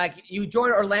 and like you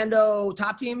joined Orlando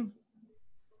Top Team?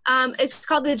 It's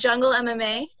called the Jungle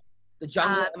MMA. The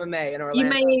Jungle MMA in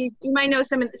Orlando. You might know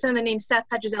some of the names. Seth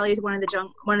Petrozelli is one of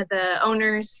the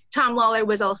owners. Tom Lawler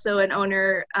was also an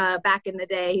owner back in the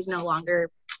day. He's no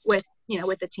longer with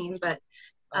the team, but.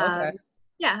 Okay.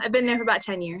 Yeah, I've been there for about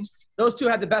 10 years. Those two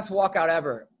had the best walkout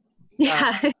ever.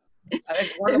 Yeah. Who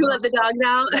let the dogs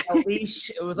out? A leash.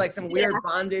 It was like some weird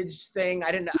bondage thing.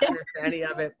 I didn't understand any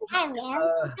of it.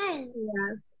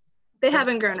 They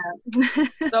haven't grown up.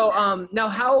 So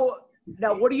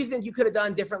now what do you think you could have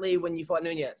done differently when you fought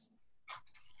Nunes?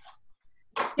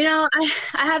 I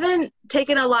haven't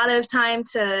taken a lot of time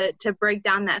to break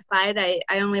down that fight.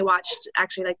 I only watched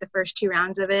actually like the first 2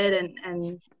 rounds of it,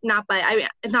 and it's not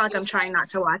like I'm trying not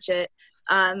to watch it.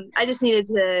 I just needed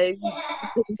to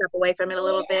take a step away from it a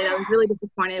little bit. I was really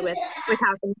disappointed with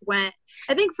how things went.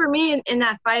 I think for me in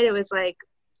that fight, it was like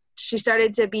she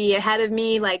started to be ahead of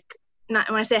me. Like, not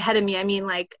when I say ahead of me, I mean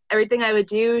like everything I would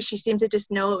do, she seemed to just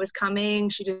know it was coming.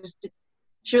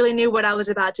 She really knew what I was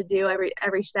about to do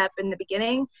every step in the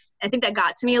beginning. I think that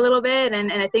got to me a little bit,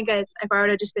 and I think if I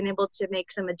would have just been able to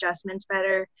make some adjustments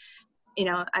better,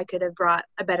 I could have brought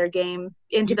a better game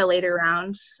into the later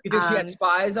rounds. You think she had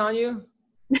spies on you?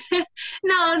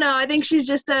 No, I think she's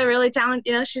just a really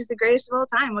talented, she's the greatest of all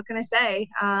time. What can I say?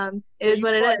 It is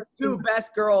what it is. 2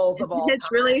 best girls of all time.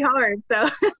 It's really hard, so.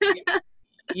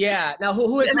 Yeah. Now,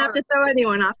 who is harder? Have to throw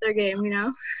anyone off their game,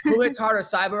 Who hit harder,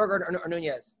 Cyborg or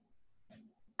Nunes?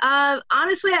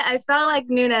 Honestly, I felt like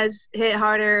Nunes hit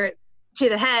harder to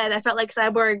the head. I felt like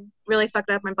Cyborg really fucked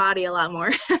up my body a lot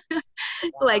more.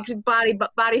 like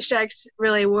body strikes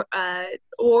really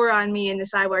wore on me in the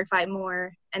Cyborg fight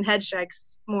more, and head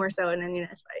strikes more so in the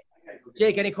Nunes fight.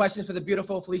 Jake, any questions for the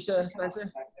beautiful Felicia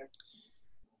Spencer?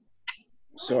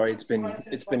 Sorry, it's been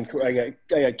I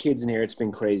got kids in here. It's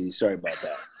been crazy. Sorry about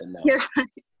that. But no, You're right.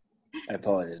 I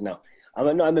apologize. No,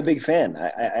 I'm a big fan.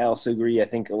 I also agree. I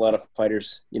think a lot of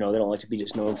fighters, they don't like to be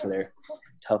just known for their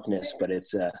toughness, but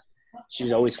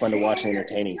she's always fun to watch and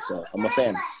entertaining. So I'm a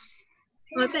fan.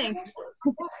 Well, thanks.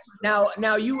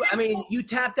 Now you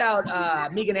tapped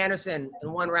out Megan Anderson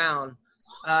in one round.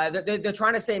 They're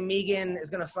trying to say Megan is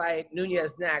going to fight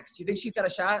Nunes next. Do you think she's got a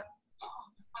shot?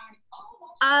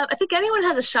 I think anyone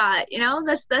has a shot.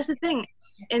 That's the thing.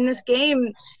 In this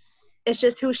game, it's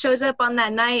just who shows up on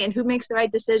that night and who makes the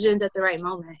right decisions at the right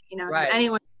moment. Right. So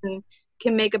anyone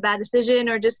can make a bad decision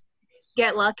or just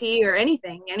get lucky or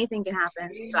anything. Anything can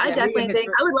happen. So I definitely think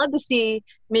I would love to see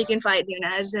Megan fight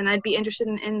Nunes, and I'd be interested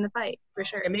in the fight for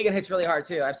sure. And Megan hits really hard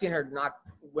too. I've seen her knock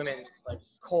women like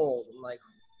cold,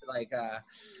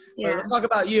 Yeah. Let's talk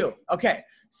about you. Okay,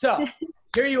 so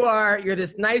here you are. You're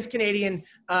this nice Canadian.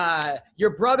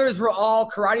 Your brothers were all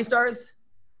karate stars.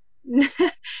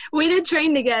 We did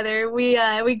train together. We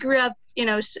grew up,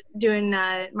 doing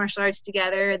martial arts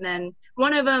together, and then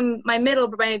one of them, my middle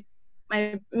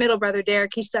brother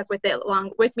Derek, he stuck with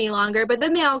me longer. But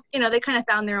then they all, they kind of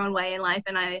found their own way in life,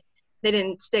 and they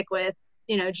didn't stick with,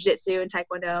 jiu-jitsu and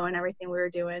taekwondo and everything we were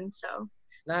doing. So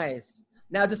nice.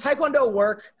 Now, does taekwondo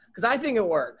work? Because I think it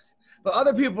works, but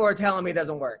other people are telling me it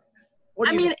doesn't work. What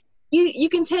do you think?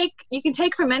 You can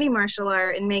take from any martial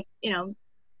art and make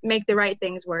the right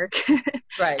things work.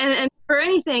 Right. And for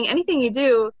anything you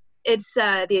do, it's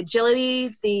the agility,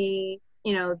 the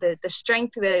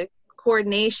strength, the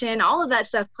coordination, all of that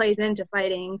stuff plays into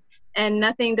fighting, and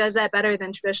nothing does that better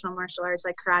than traditional martial arts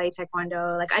like karate,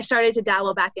 taekwondo. Like I started to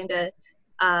dabble back into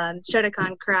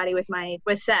Shotokan karate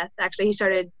with Seth. Actually, he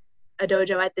started a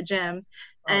dojo at the gym,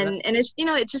 and it's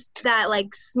it's just that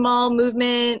like small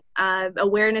movement,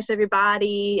 awareness of your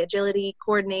body, agility,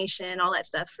 coordination, all that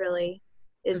stuff really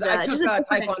is. I just got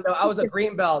taekwondo. I was a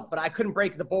green belt, but I couldn't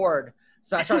break the board,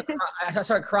 so I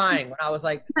started crying when I was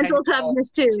like mental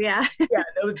toughness too. Yeah. Yeah,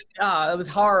 it was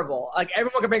horrible. Like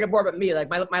everyone could break a board, but me.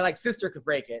 Like my sister could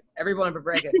break it. Everyone could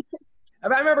break it. I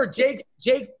remember Jake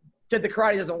did the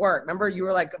karate doesn't work. Remember you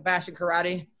were like bashing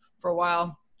karate for a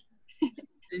while.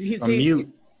 On mute.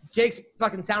 Jake's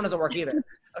fucking sound doesn't work either.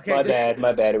 Okay.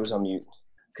 My bad. It was on mute.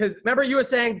 Because remember you were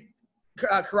saying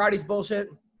karate's bullshit?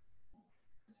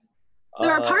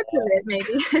 There are parts of it,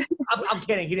 maybe. I'm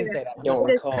kidding. He didn't say that. Don't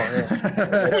recall.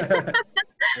 Yeah.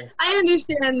 I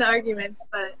understand the arguments,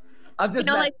 but I'm just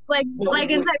like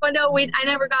in taekwondo, I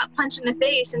never got punched in the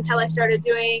face until I started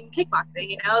doing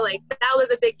kickboxing. Like that was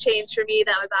a big change for me.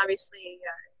 That was obviously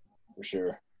for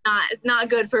sure not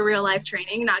good for real life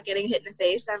training, not getting hit in the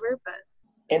face ever. But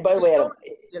and by the way,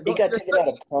 it got taken out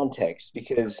of context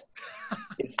because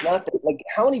it's not that, like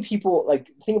how many people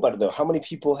think about it though. How many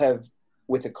people have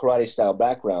with a karate style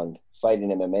background fighting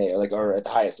MMA or at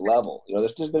the highest level?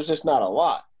 There's just not a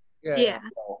lot. Yeah.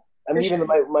 I mean, even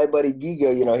my buddy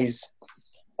Giga, he's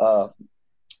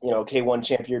K1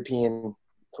 champ, European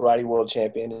karate world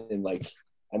champion, and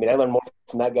I learned more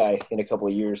from that guy in a couple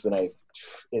of years than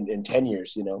in 10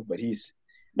 years, but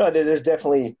there's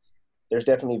definitely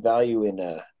value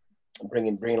in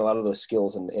bringing a lot of those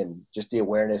skills and just the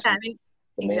awareness and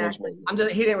the management.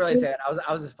 He didn't really say it.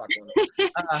 I was just fucking with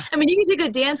him. You can take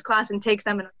a dance class and take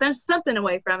something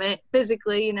away from it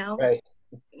physically, Right.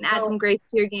 And add some grace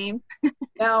to your game.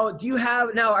 Now,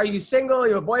 are you single?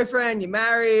 You have a boyfriend? You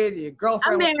married? You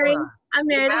girlfriend? I'm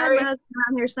married. I have my husband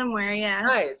around here somewhere, yeah.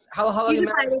 Nice. How long have you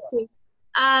married?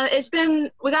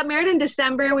 We got married in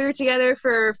December. We were together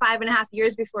for 5.5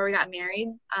 years before we got married.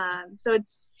 So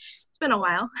it's been a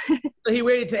while. So he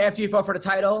waited to after you fought for the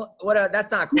title?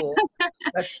 That's not cool.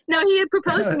 No, he had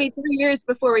proposed to me 3 years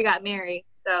before we got married.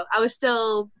 So I was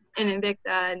still in Invicta,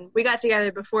 and we got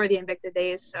together before the Invicta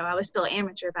days, so I was still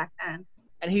amateur back then.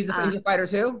 And he's a fighter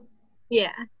too?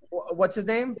 Yeah. What's his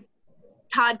name?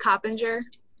 Todd Coppinger.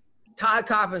 Todd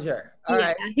Coppinger. All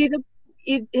right.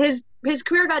 His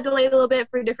career got delayed a little bit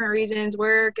for different reasons,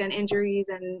 work and injuries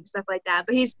and stuff like that.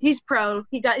 But he's pro.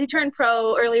 He turned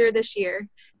pro earlier this year.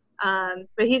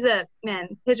 But he's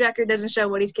his record doesn't show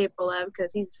what he's capable of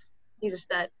because he's a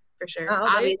stud for sure. Oh,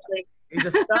 obviously. He's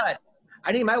a stud.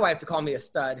 I need my wife to call me a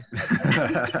stud.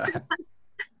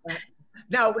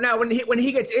 Now, when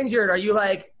he gets injured, are you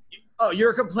like, oh,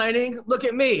 you're complaining? Look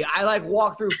at me. I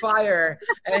walked through fire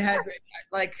and I had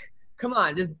come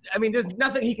on. There's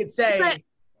nothing he could say.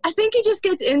 I think he just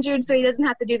gets injured so he doesn't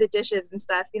have to do the dishes and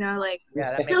stuff, like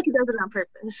Yeah, I feel like he does it on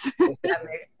purpose.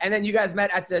 And then you guys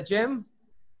met at the gym?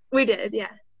 We did, yeah.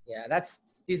 Yeah, that's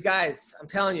these guys. I'm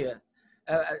telling you,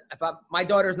 my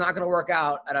daughter's not going to work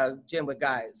out at a gym with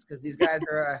guys because these guys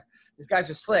are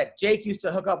slick. Jake used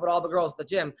to hook up with all the girls at the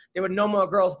gym. There were no more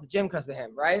girls at the gym because of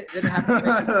him, right? Didn't have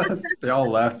to They all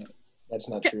left. That's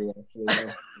not true,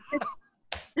 actually.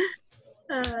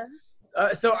 No.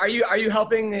 So are you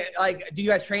helping? Like, do you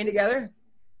guys train together?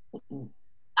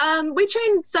 We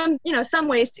train some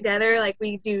ways together. Like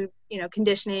we do,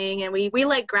 conditioning, and we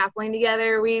like grappling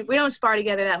together. We don't spar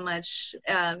together that much.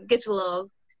 Gets a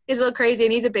little crazy,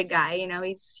 and he's a big guy.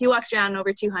 He walks around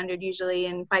over 200 usually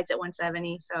and fights at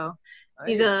 170. So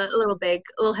he's a little big,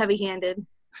 a little heavy-handed.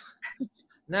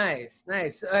 Nice.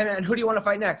 And who do you want to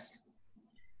fight next?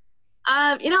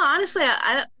 Honestly,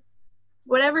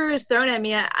 whatever is thrown at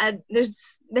me,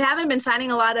 they haven't been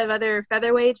signing a lot of other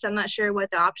featherweights. I'm not sure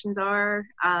what the options are.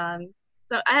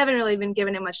 So I haven't really been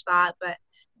giving it much thought, but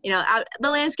the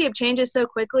landscape changes so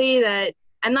quickly that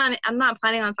I'm not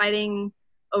planning on fighting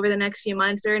over the next few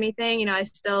months or anything. I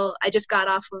just got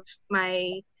off of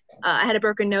I had a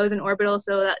broken nose and orbital.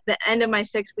 So the end of my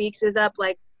 6 weeks is up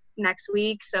like next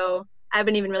week. So I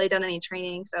haven't even really done any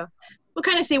training. So we'll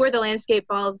kind of see where the landscape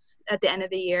falls at the end of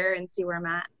the year and see where I'm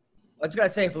at. I just got to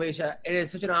say, Felicia, it is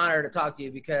such an honor to talk to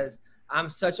you because I'm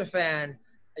such a fan.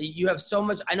 You have so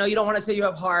much – I know you don't want to say you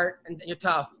have heart and you're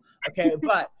tough, okay,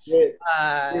 but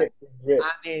I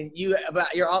mean,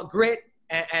 you're all grit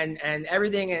and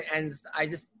everything, and I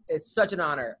just – it's such an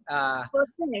honor. Well,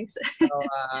 thanks. So,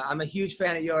 I'm a huge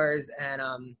fan of yours, and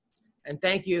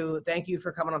thank you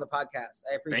for coming on the podcast.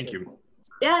 I appreciate it. Thank you.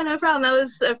 Yeah, no problem. I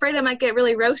was afraid I might get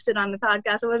really roasted on the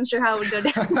podcast. I wasn't sure how it would go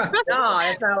down. No,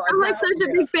 that's not. I'm like such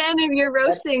a big fan of your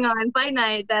roasting on Fight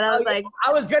Night that I was like.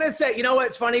 I was gonna say, you know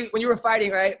what's funny? When you were fighting,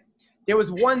 right? There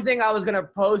was one thing I was gonna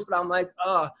post, but I'm like,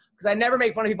 because I never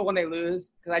make fun of people when they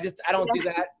lose, because I don't do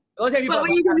that. The only time people what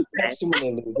were you gonna say?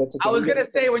 I was gonna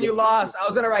say when you lost, I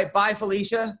was gonna write bye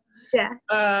Felicia. Yeah.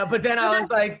 But then I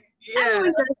was like. Yeah. Everyone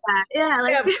does that.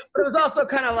 Yeah, but it was also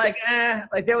kind of like,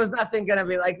 like there was nothing gonna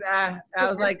be like that. I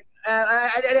was like,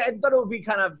 I thought it would be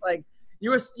kind of like you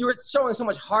were showing so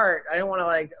much heart. I didn't want to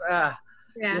like,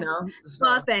 So,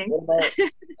 well, thanks.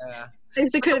 I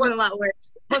guess it could have been a lot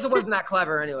worse. Plus, it wasn't that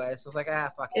clever anyway. So I was like,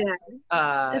 fuck it.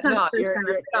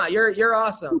 Yeah. You're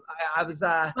awesome. I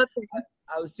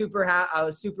was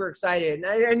super excited,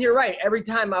 and you're right. Every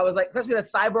time I was like, especially that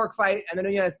Cyborg fight, and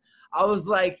then I was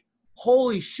like.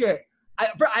 Holy shit. I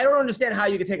don't understand how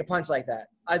you could take a punch like that.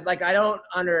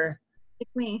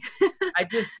 It's me.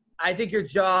 I think your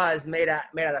jaw is made out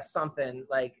of something.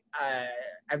 Like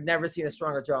I've never seen a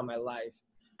stronger jaw in my life.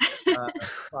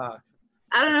 Fuck.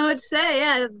 I don't know what to say.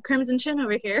 Yeah, Crimson Chin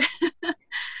over here.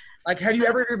 Like, have you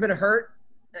ever been hurt?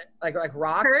 Like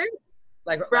rocked? Hurt?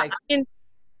 Like I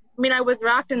mean, I was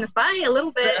rocked in the fight a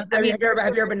little bit. Have you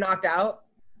ever been knocked out?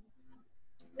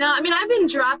 No, I mean, I've been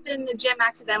dropped in the gym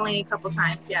accidentally a couple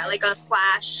times. Yeah, like a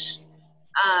flash,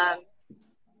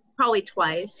 probably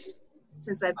twice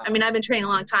since I've been training a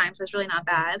long time, so it's really not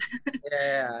bad.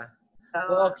 Yeah. So,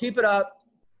 well, keep it up.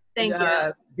 Thank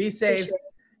you. Be safe.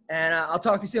 And I'll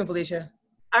talk to you soon, Felicia.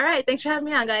 All right. Thanks for having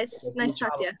me on, guys. Nice to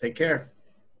talk to you. Take care.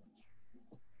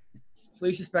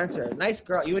 Felicia Spencer. Nice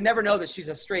girl. You would never know that she's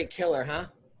a straight killer, huh?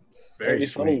 Very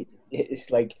it's funny.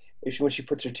 It's like when she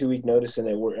puts her 2-week notice in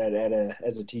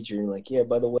as a teacher, you're like, yeah,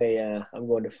 by the way, I'm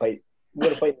going to fight in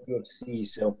the UFC.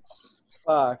 So,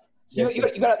 fuck. So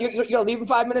you gotta leave in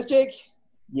 5 minutes, Jake?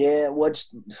 Yeah. We're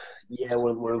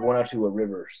going out to a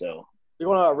river. So you're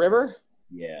going to a river?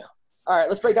 Yeah. All right,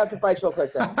 let's break down some fights real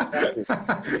quick then.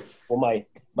 Well,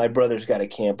 my brother's got a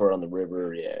camper on the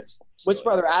river. Yeah. Which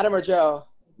brother, Adam or Joe?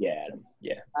 Yeah, Adam.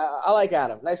 Yeah. I like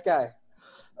Adam. Nice guy.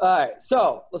 All right,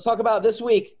 so let's talk about this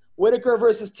week. Whitaker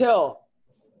versus Till.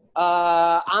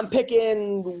 I'm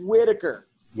picking Whitaker.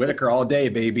 Whitaker all day,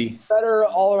 baby. Better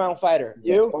all-around fighter.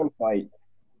 You?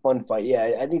 Fun fight. Yeah,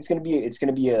 I think it's gonna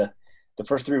be the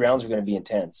first 3 rounds are gonna be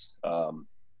intense.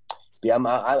 Yeah,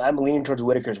 I'm leaning towards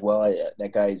Whitaker as well.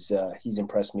 That guy's he's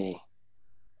impressed me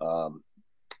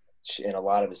in a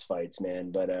lot of his fights,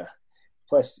 man. But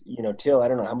plus, Till, I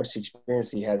don't know how much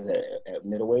experience he has at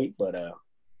middleweight, but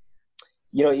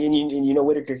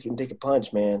Whitaker can take a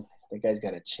punch, man. That guy's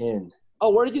got a chin. Oh,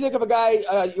 what did you think of a guy,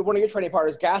 one of your training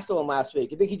partners, Gastelum, last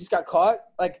week? You think he just got caught?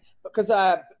 Like, because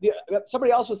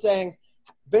somebody else was saying,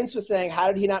 Vince was saying, how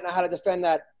did he not know how to defend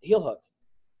that heel hook?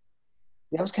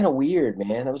 That was kind of weird,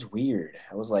 man. That was weird.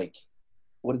 I was like,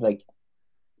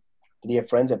 did he have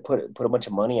friends that put a bunch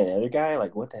of money on the other guy?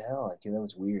 Like, what the hell? Like, that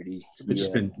was weird. He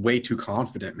just been way too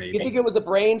confident, maybe. You think it was a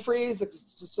brain freeze? Like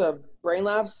just a brain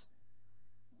lapse?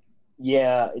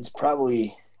 Yeah, it's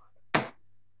probably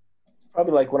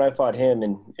like when I fought him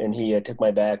and he took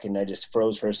my back and I just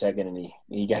froze for a second and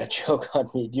he got a choke on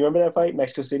me. Do you remember that fight,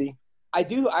 Mexico City? I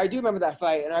do remember that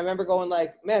fight, and I remember going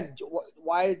like, man,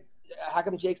 why? How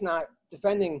come Jake's not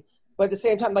defending? But at the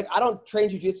same time, like, I don't train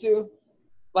jiu-jitsu.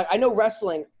 Like, I know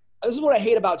wrestling. This is what I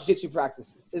hate about jiu-jitsu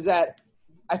practice is that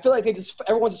I feel like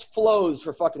everyone just flows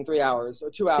for fucking 3 hours or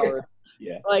 2 hours.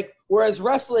 Yeah. Like, whereas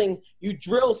wrestling, you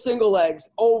drill single legs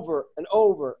over and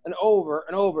over and over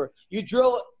and over. You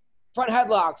drill front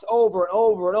headlocks over and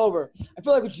over and over. I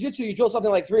feel like with jiu-jitsu, you drill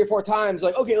something like 3 or 4 times.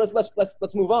 Like, okay,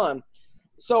 let's move on.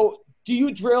 So, do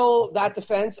you drill that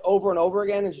defense over and over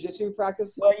again in jiu-jitsu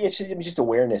practice? Well, it's just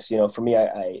awareness. You know, for me,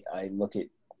 I look at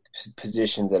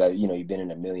positions that you've been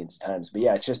in a millions of times. But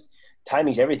yeah, it's just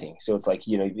timing's everything. So it's like,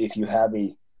 if you have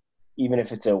even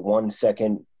if it's a 1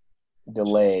 second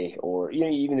delay, or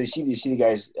even you see the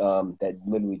guys that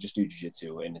literally just do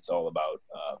jiu-jitsu, and it's all about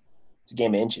it's a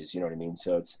game of inches. You know what I mean?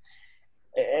 So it's,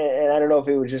 and I don't know if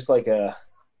it was just like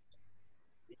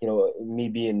me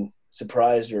being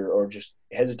surprised or just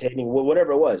hesitating,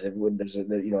 whatever it was. When there's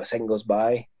a second goes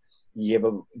by,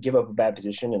 you give up a bad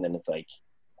position, and then it's like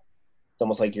it's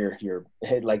almost like you're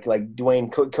like Coach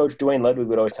Dwayne Ludwig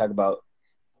would always talk about,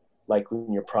 like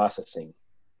when you're processing,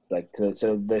 like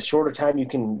so the shorter time you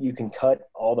can cut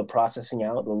all the processing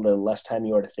out, the less time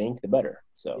you are to think, the better.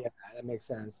 So yeah, that makes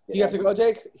sense. Do you have to go,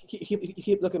 Jake? You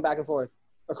keep looking back and forth,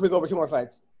 or can we go over 2 more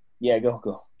fights? Yeah,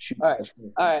 go. Shoot. All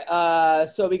right.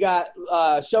 So we got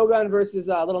Shogun versus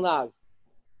Little Nog.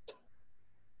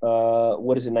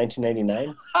 What is it,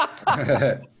 1999?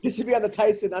 This should be on the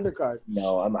Tyson undercard.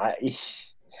 No, I'm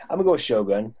gonna go with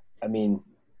Shogun. I mean,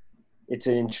 it's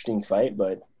an interesting fight,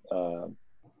 but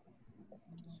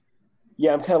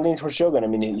yeah, I'm kind of leaning towards Shogun. I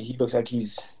mean, he looks like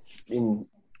he's a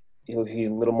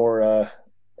little more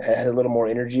has a little more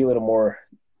energy, a little more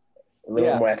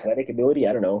athletic ability.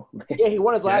 I don't know. Yeah, he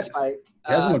won his last fight.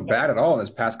 He hasn't looked bad at all in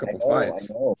his past couple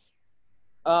fights. I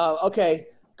know. Okay,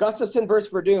 Gustafsson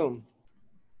versus Verdum.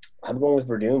 I'm going with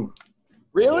Verdum.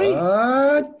 Really?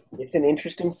 What? It's an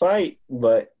interesting fight,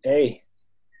 but hey,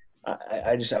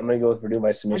 I'm gonna go with Verdum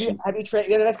by submission. Have you trained?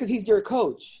 Yeah, that's because he's your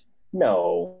coach.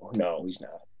 No, he's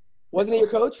not. Wasn't he your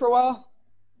coach for a while?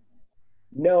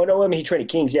 No. I mean, he trained at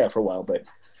Kings, for a while, but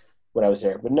when I was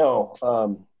there. But no,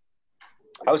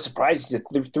 I was surprised he's a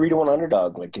 3-1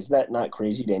 underdog. Like, is that not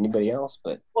crazy to anybody else?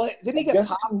 But didn't he get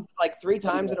popped like 3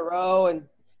 times in a row and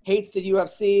hates the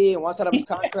UFC and wants out of his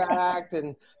contract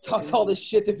and talks all this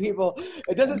shit to people?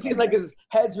 It doesn't seem like his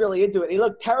head's really into it. He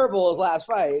looked terrible his last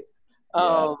fight.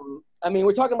 I mean,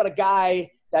 we're talking about a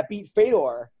guy that beat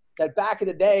Fedor. That back in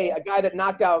the day, a guy that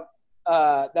knocked out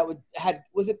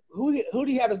who did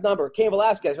he have his number? Cain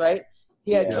Velasquez, right?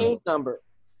 He had Cain's number,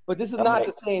 but this is not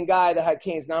the same guy that had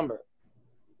Cain's number.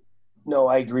 No,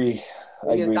 I agree.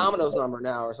 He has Domino's number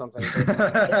now or something.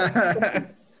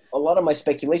 A lot of my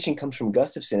speculation comes from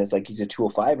Gustafsson. It's like he's a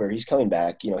 205er. He's coming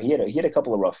back. He had a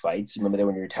couple of rough fights. You remember that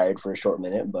when he retired for a short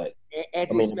minute, but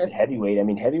Anthony Smith. Heavyweight. I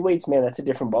mean, heavyweights, man, that's a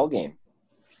different ball game.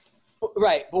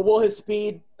 Right, but will his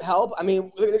speed help? I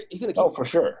mean, he's going to keep. Oh, for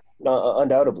sure, no,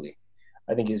 undoubtedly.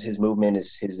 I think his movement,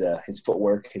 his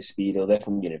footwork, his speed, he'll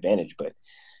definitely get an advantage. But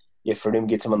if Verdum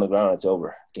gets him on the ground, it's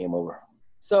over. Game over.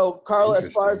 So Carla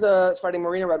Esparza is fighting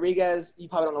Marina Rodriguez. You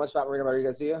probably don't know much about Marina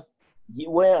Rodriguez, do you? Yeah,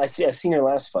 well, I've seen her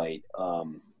last fight, but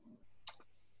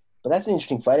that's an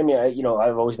interesting fight. I mean,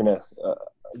 I've always been a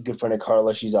good friend of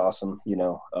Carla. She's awesome.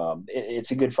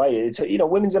 It's a good fight. It's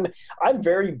women's. I'm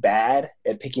very bad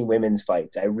at picking women's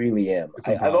fights. I really am.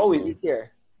 I've always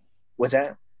easier. What's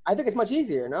that? I think it's much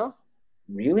easier. No.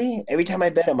 Really? Every time I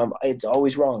bet him, it's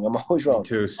always wrong. I'm always wrong. Me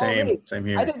too. Same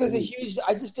here. I think there's a huge.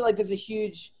 I just feel like there's a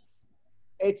huge.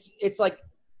 It's like.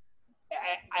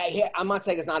 I'm not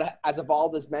saying it's not as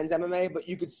evolved as men's MMA, but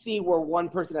you could see where one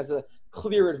person has a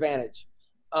clear advantage.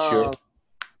 Sure.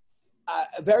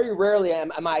 Very rarely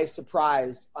am I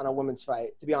surprised on a women's fight,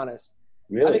 to be honest.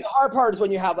 Really? I mean, the hard part is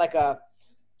when you have like a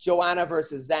Joanna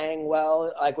versus Zhang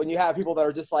Well, like when you have people that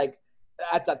are just like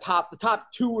at the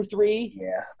top 2 or 3.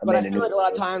 Yeah. But I feel like a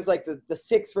lot of times, like the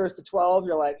 6 versus the 12,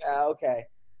 you're like, okay.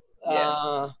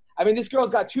 Yeah. I mean, this girl's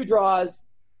got 2 draws,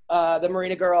 the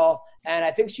Marina girl, and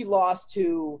I think she lost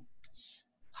to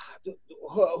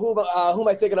who am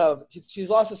I thinking of? She's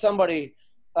lost to somebody.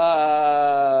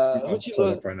 Who'd she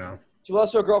lose? Right now. She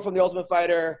lost to a girl from The Ultimate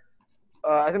Fighter.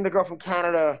 I think the girl from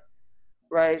Canada,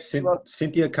 right?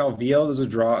 Cynthia Calvillo was a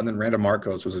draw, and then Randa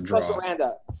Marcos was a draw.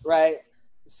 Randa, right?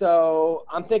 So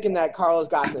I'm thinking that Carla's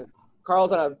got this.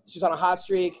 Carla's she's on a hot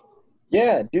streak.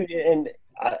 Yeah, dude, and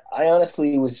I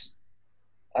honestly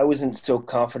I wasn't so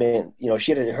confident. You know,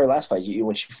 she had her last fight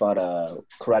when she fought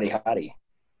Karate Hottie.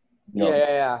 You know,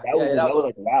 Yeah. That was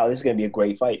like, wow, this is gonna be a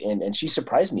great fight, and she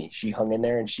surprised me. She hung in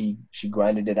there and she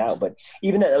grinded it out. But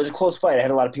even that was a close fight. I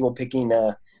had a lot of people picking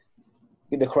the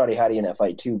Karate Hottie in that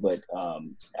fight too. But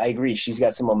I agree, she's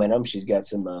got some momentum. She's got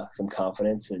some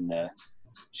confidence, and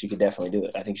she could definitely do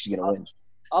it. I think she's gonna win.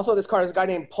 Also, this card is a guy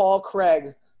named Paul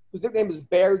Craig, whose nickname is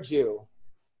Bear Jew.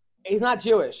 He's not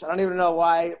Jewish. I don't even know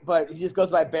why, but he just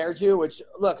goes by Bear Jew, which,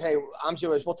 look, hey, I'm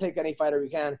Jewish. We'll take any fighter we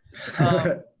can.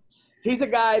 He's a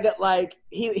guy that, like,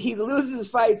 he loses his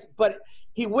fights, but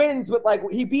he wins with, like,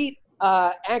 he beat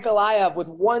Ankalaev with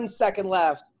 1 second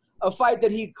left, a fight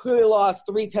that he clearly lost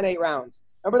 3 10-8 rounds.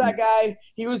 Remember that guy?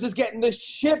 He was just getting the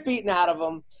shit beaten out of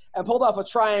him and pulled off a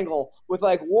triangle with,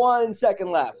 like, 1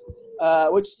 second left.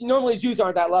 Which normally Jews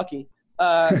aren't that lucky.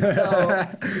 But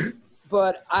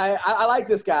I like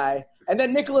this guy. And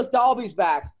then Nicholas Dalby's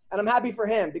back, and I'm happy for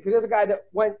him because there's a guy that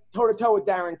went toe-to-toe with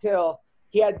Darren Till.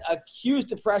 He had a huge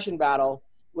depression battle,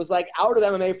 was like out of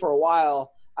MMA for a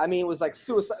while. I mean, it was like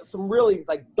suicide, some really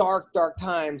like dark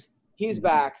times. He's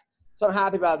back, so I'm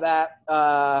happy about that.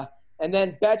 And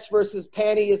then Betch versus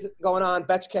Panny is going on.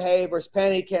 Betch Kahay versus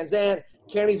Panny Kanzan.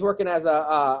 Kenny's working as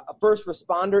a first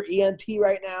responder EMT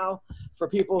right now for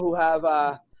people who have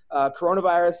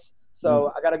coronavirus.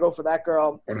 So I got to go for that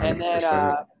girl. 100%. And then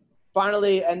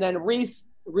finally,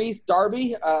 Reese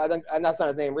Darby. And that's not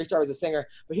his name. Reese Darby's a singer,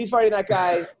 but he's fighting that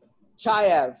guy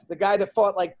Chaev, the guy that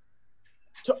fought like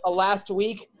last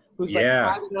week, who's like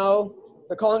 5-0.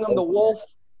 They're calling him the Wolf.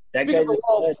 Speaking of the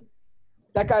Wolf,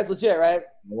 that guy's legit, right?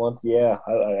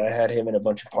 I had him in a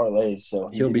bunch of parlays, so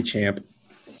he'll be champ.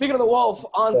 Speaking of the Wolf,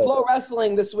 on Flow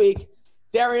Wrestling this week,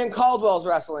 Darian Caldwell's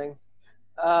wrestling.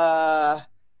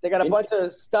 They got a bunch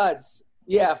of studs.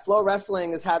 Yeah, Flow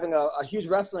Wrestling is having a huge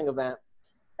wrestling event,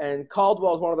 and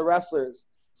Caldwell is one of the wrestlers.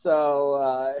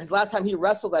 So his last time he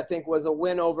wrestled, I think, was a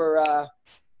win over,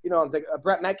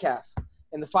 Brett Metcalf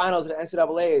in the finals at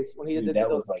NCAA's when he did that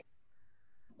was like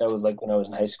when I was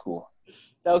in high school.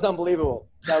 That was unbelievable.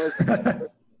 Fuck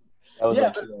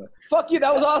you.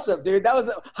 That was awesome, dude. That was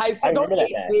high school. Don't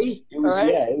hate me. It was, right?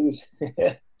 It was.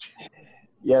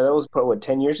 Yeah, that was probably,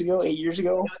 10 years ago, 8 years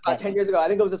ago? About 10 years ago. I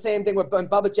think it was the same thing when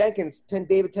Bubba Jenkins pinned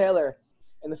David Taylor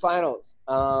in the finals.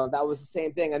 That was the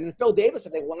same thing. And then Phil Davis, I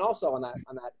think, won also on that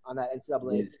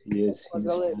NCAA. He is.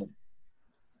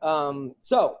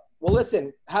 So, well,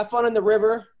 listen, have fun in the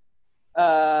river.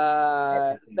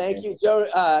 Thank you, Joe.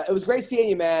 It was great seeing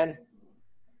you, man.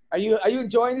 Are you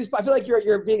enjoying these? I feel like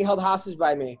you're being held hostage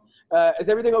by me. Is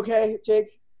everything okay,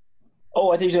 Jake?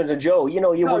 Oh, I think you're Joe. You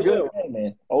were good,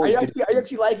 man. Are you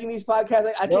actually liking these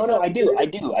podcasts? I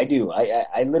do.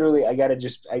 I literally, I gotta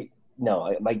just,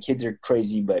 my kids are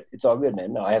crazy, but it's all good,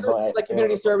 man. No, I have like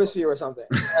community service for you or something.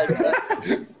 I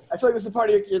feel like this is part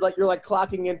of you're like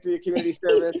clocking in for your community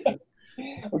service.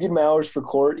 I'm getting my hours for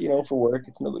court, for work.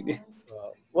 It's no big deal.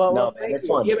 Well, thank you.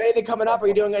 Do you have anything coming up? Are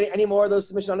you doing any more of those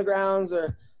Submission Undergrounds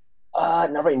or?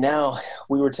 Not right now.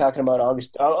 We were talking about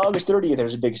August 30th.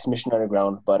 There's a big Submission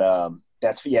Underground, but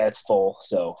it's full.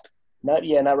 So not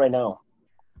right now.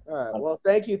 All right. Well,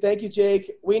 thank you,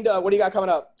 Jake. Weenda, what do you got coming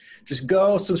up? Just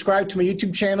go subscribe to my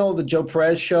YouTube channel, The Joe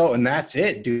Perez Show, and that's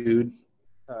it, dude.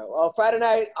 All right. Well, Friday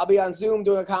night I'll be on Zoom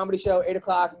doing a comedy show,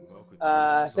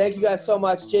 8:00. Thank you guys so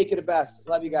much. Jake, you're the best.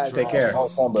 Love you guys. Take care. All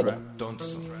fun, brother.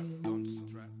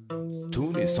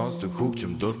 Түүний сонсдог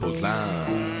хөгжим дур булаан.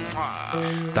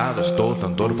 Даадаш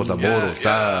дуулан дур булаа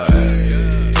мууруулаа.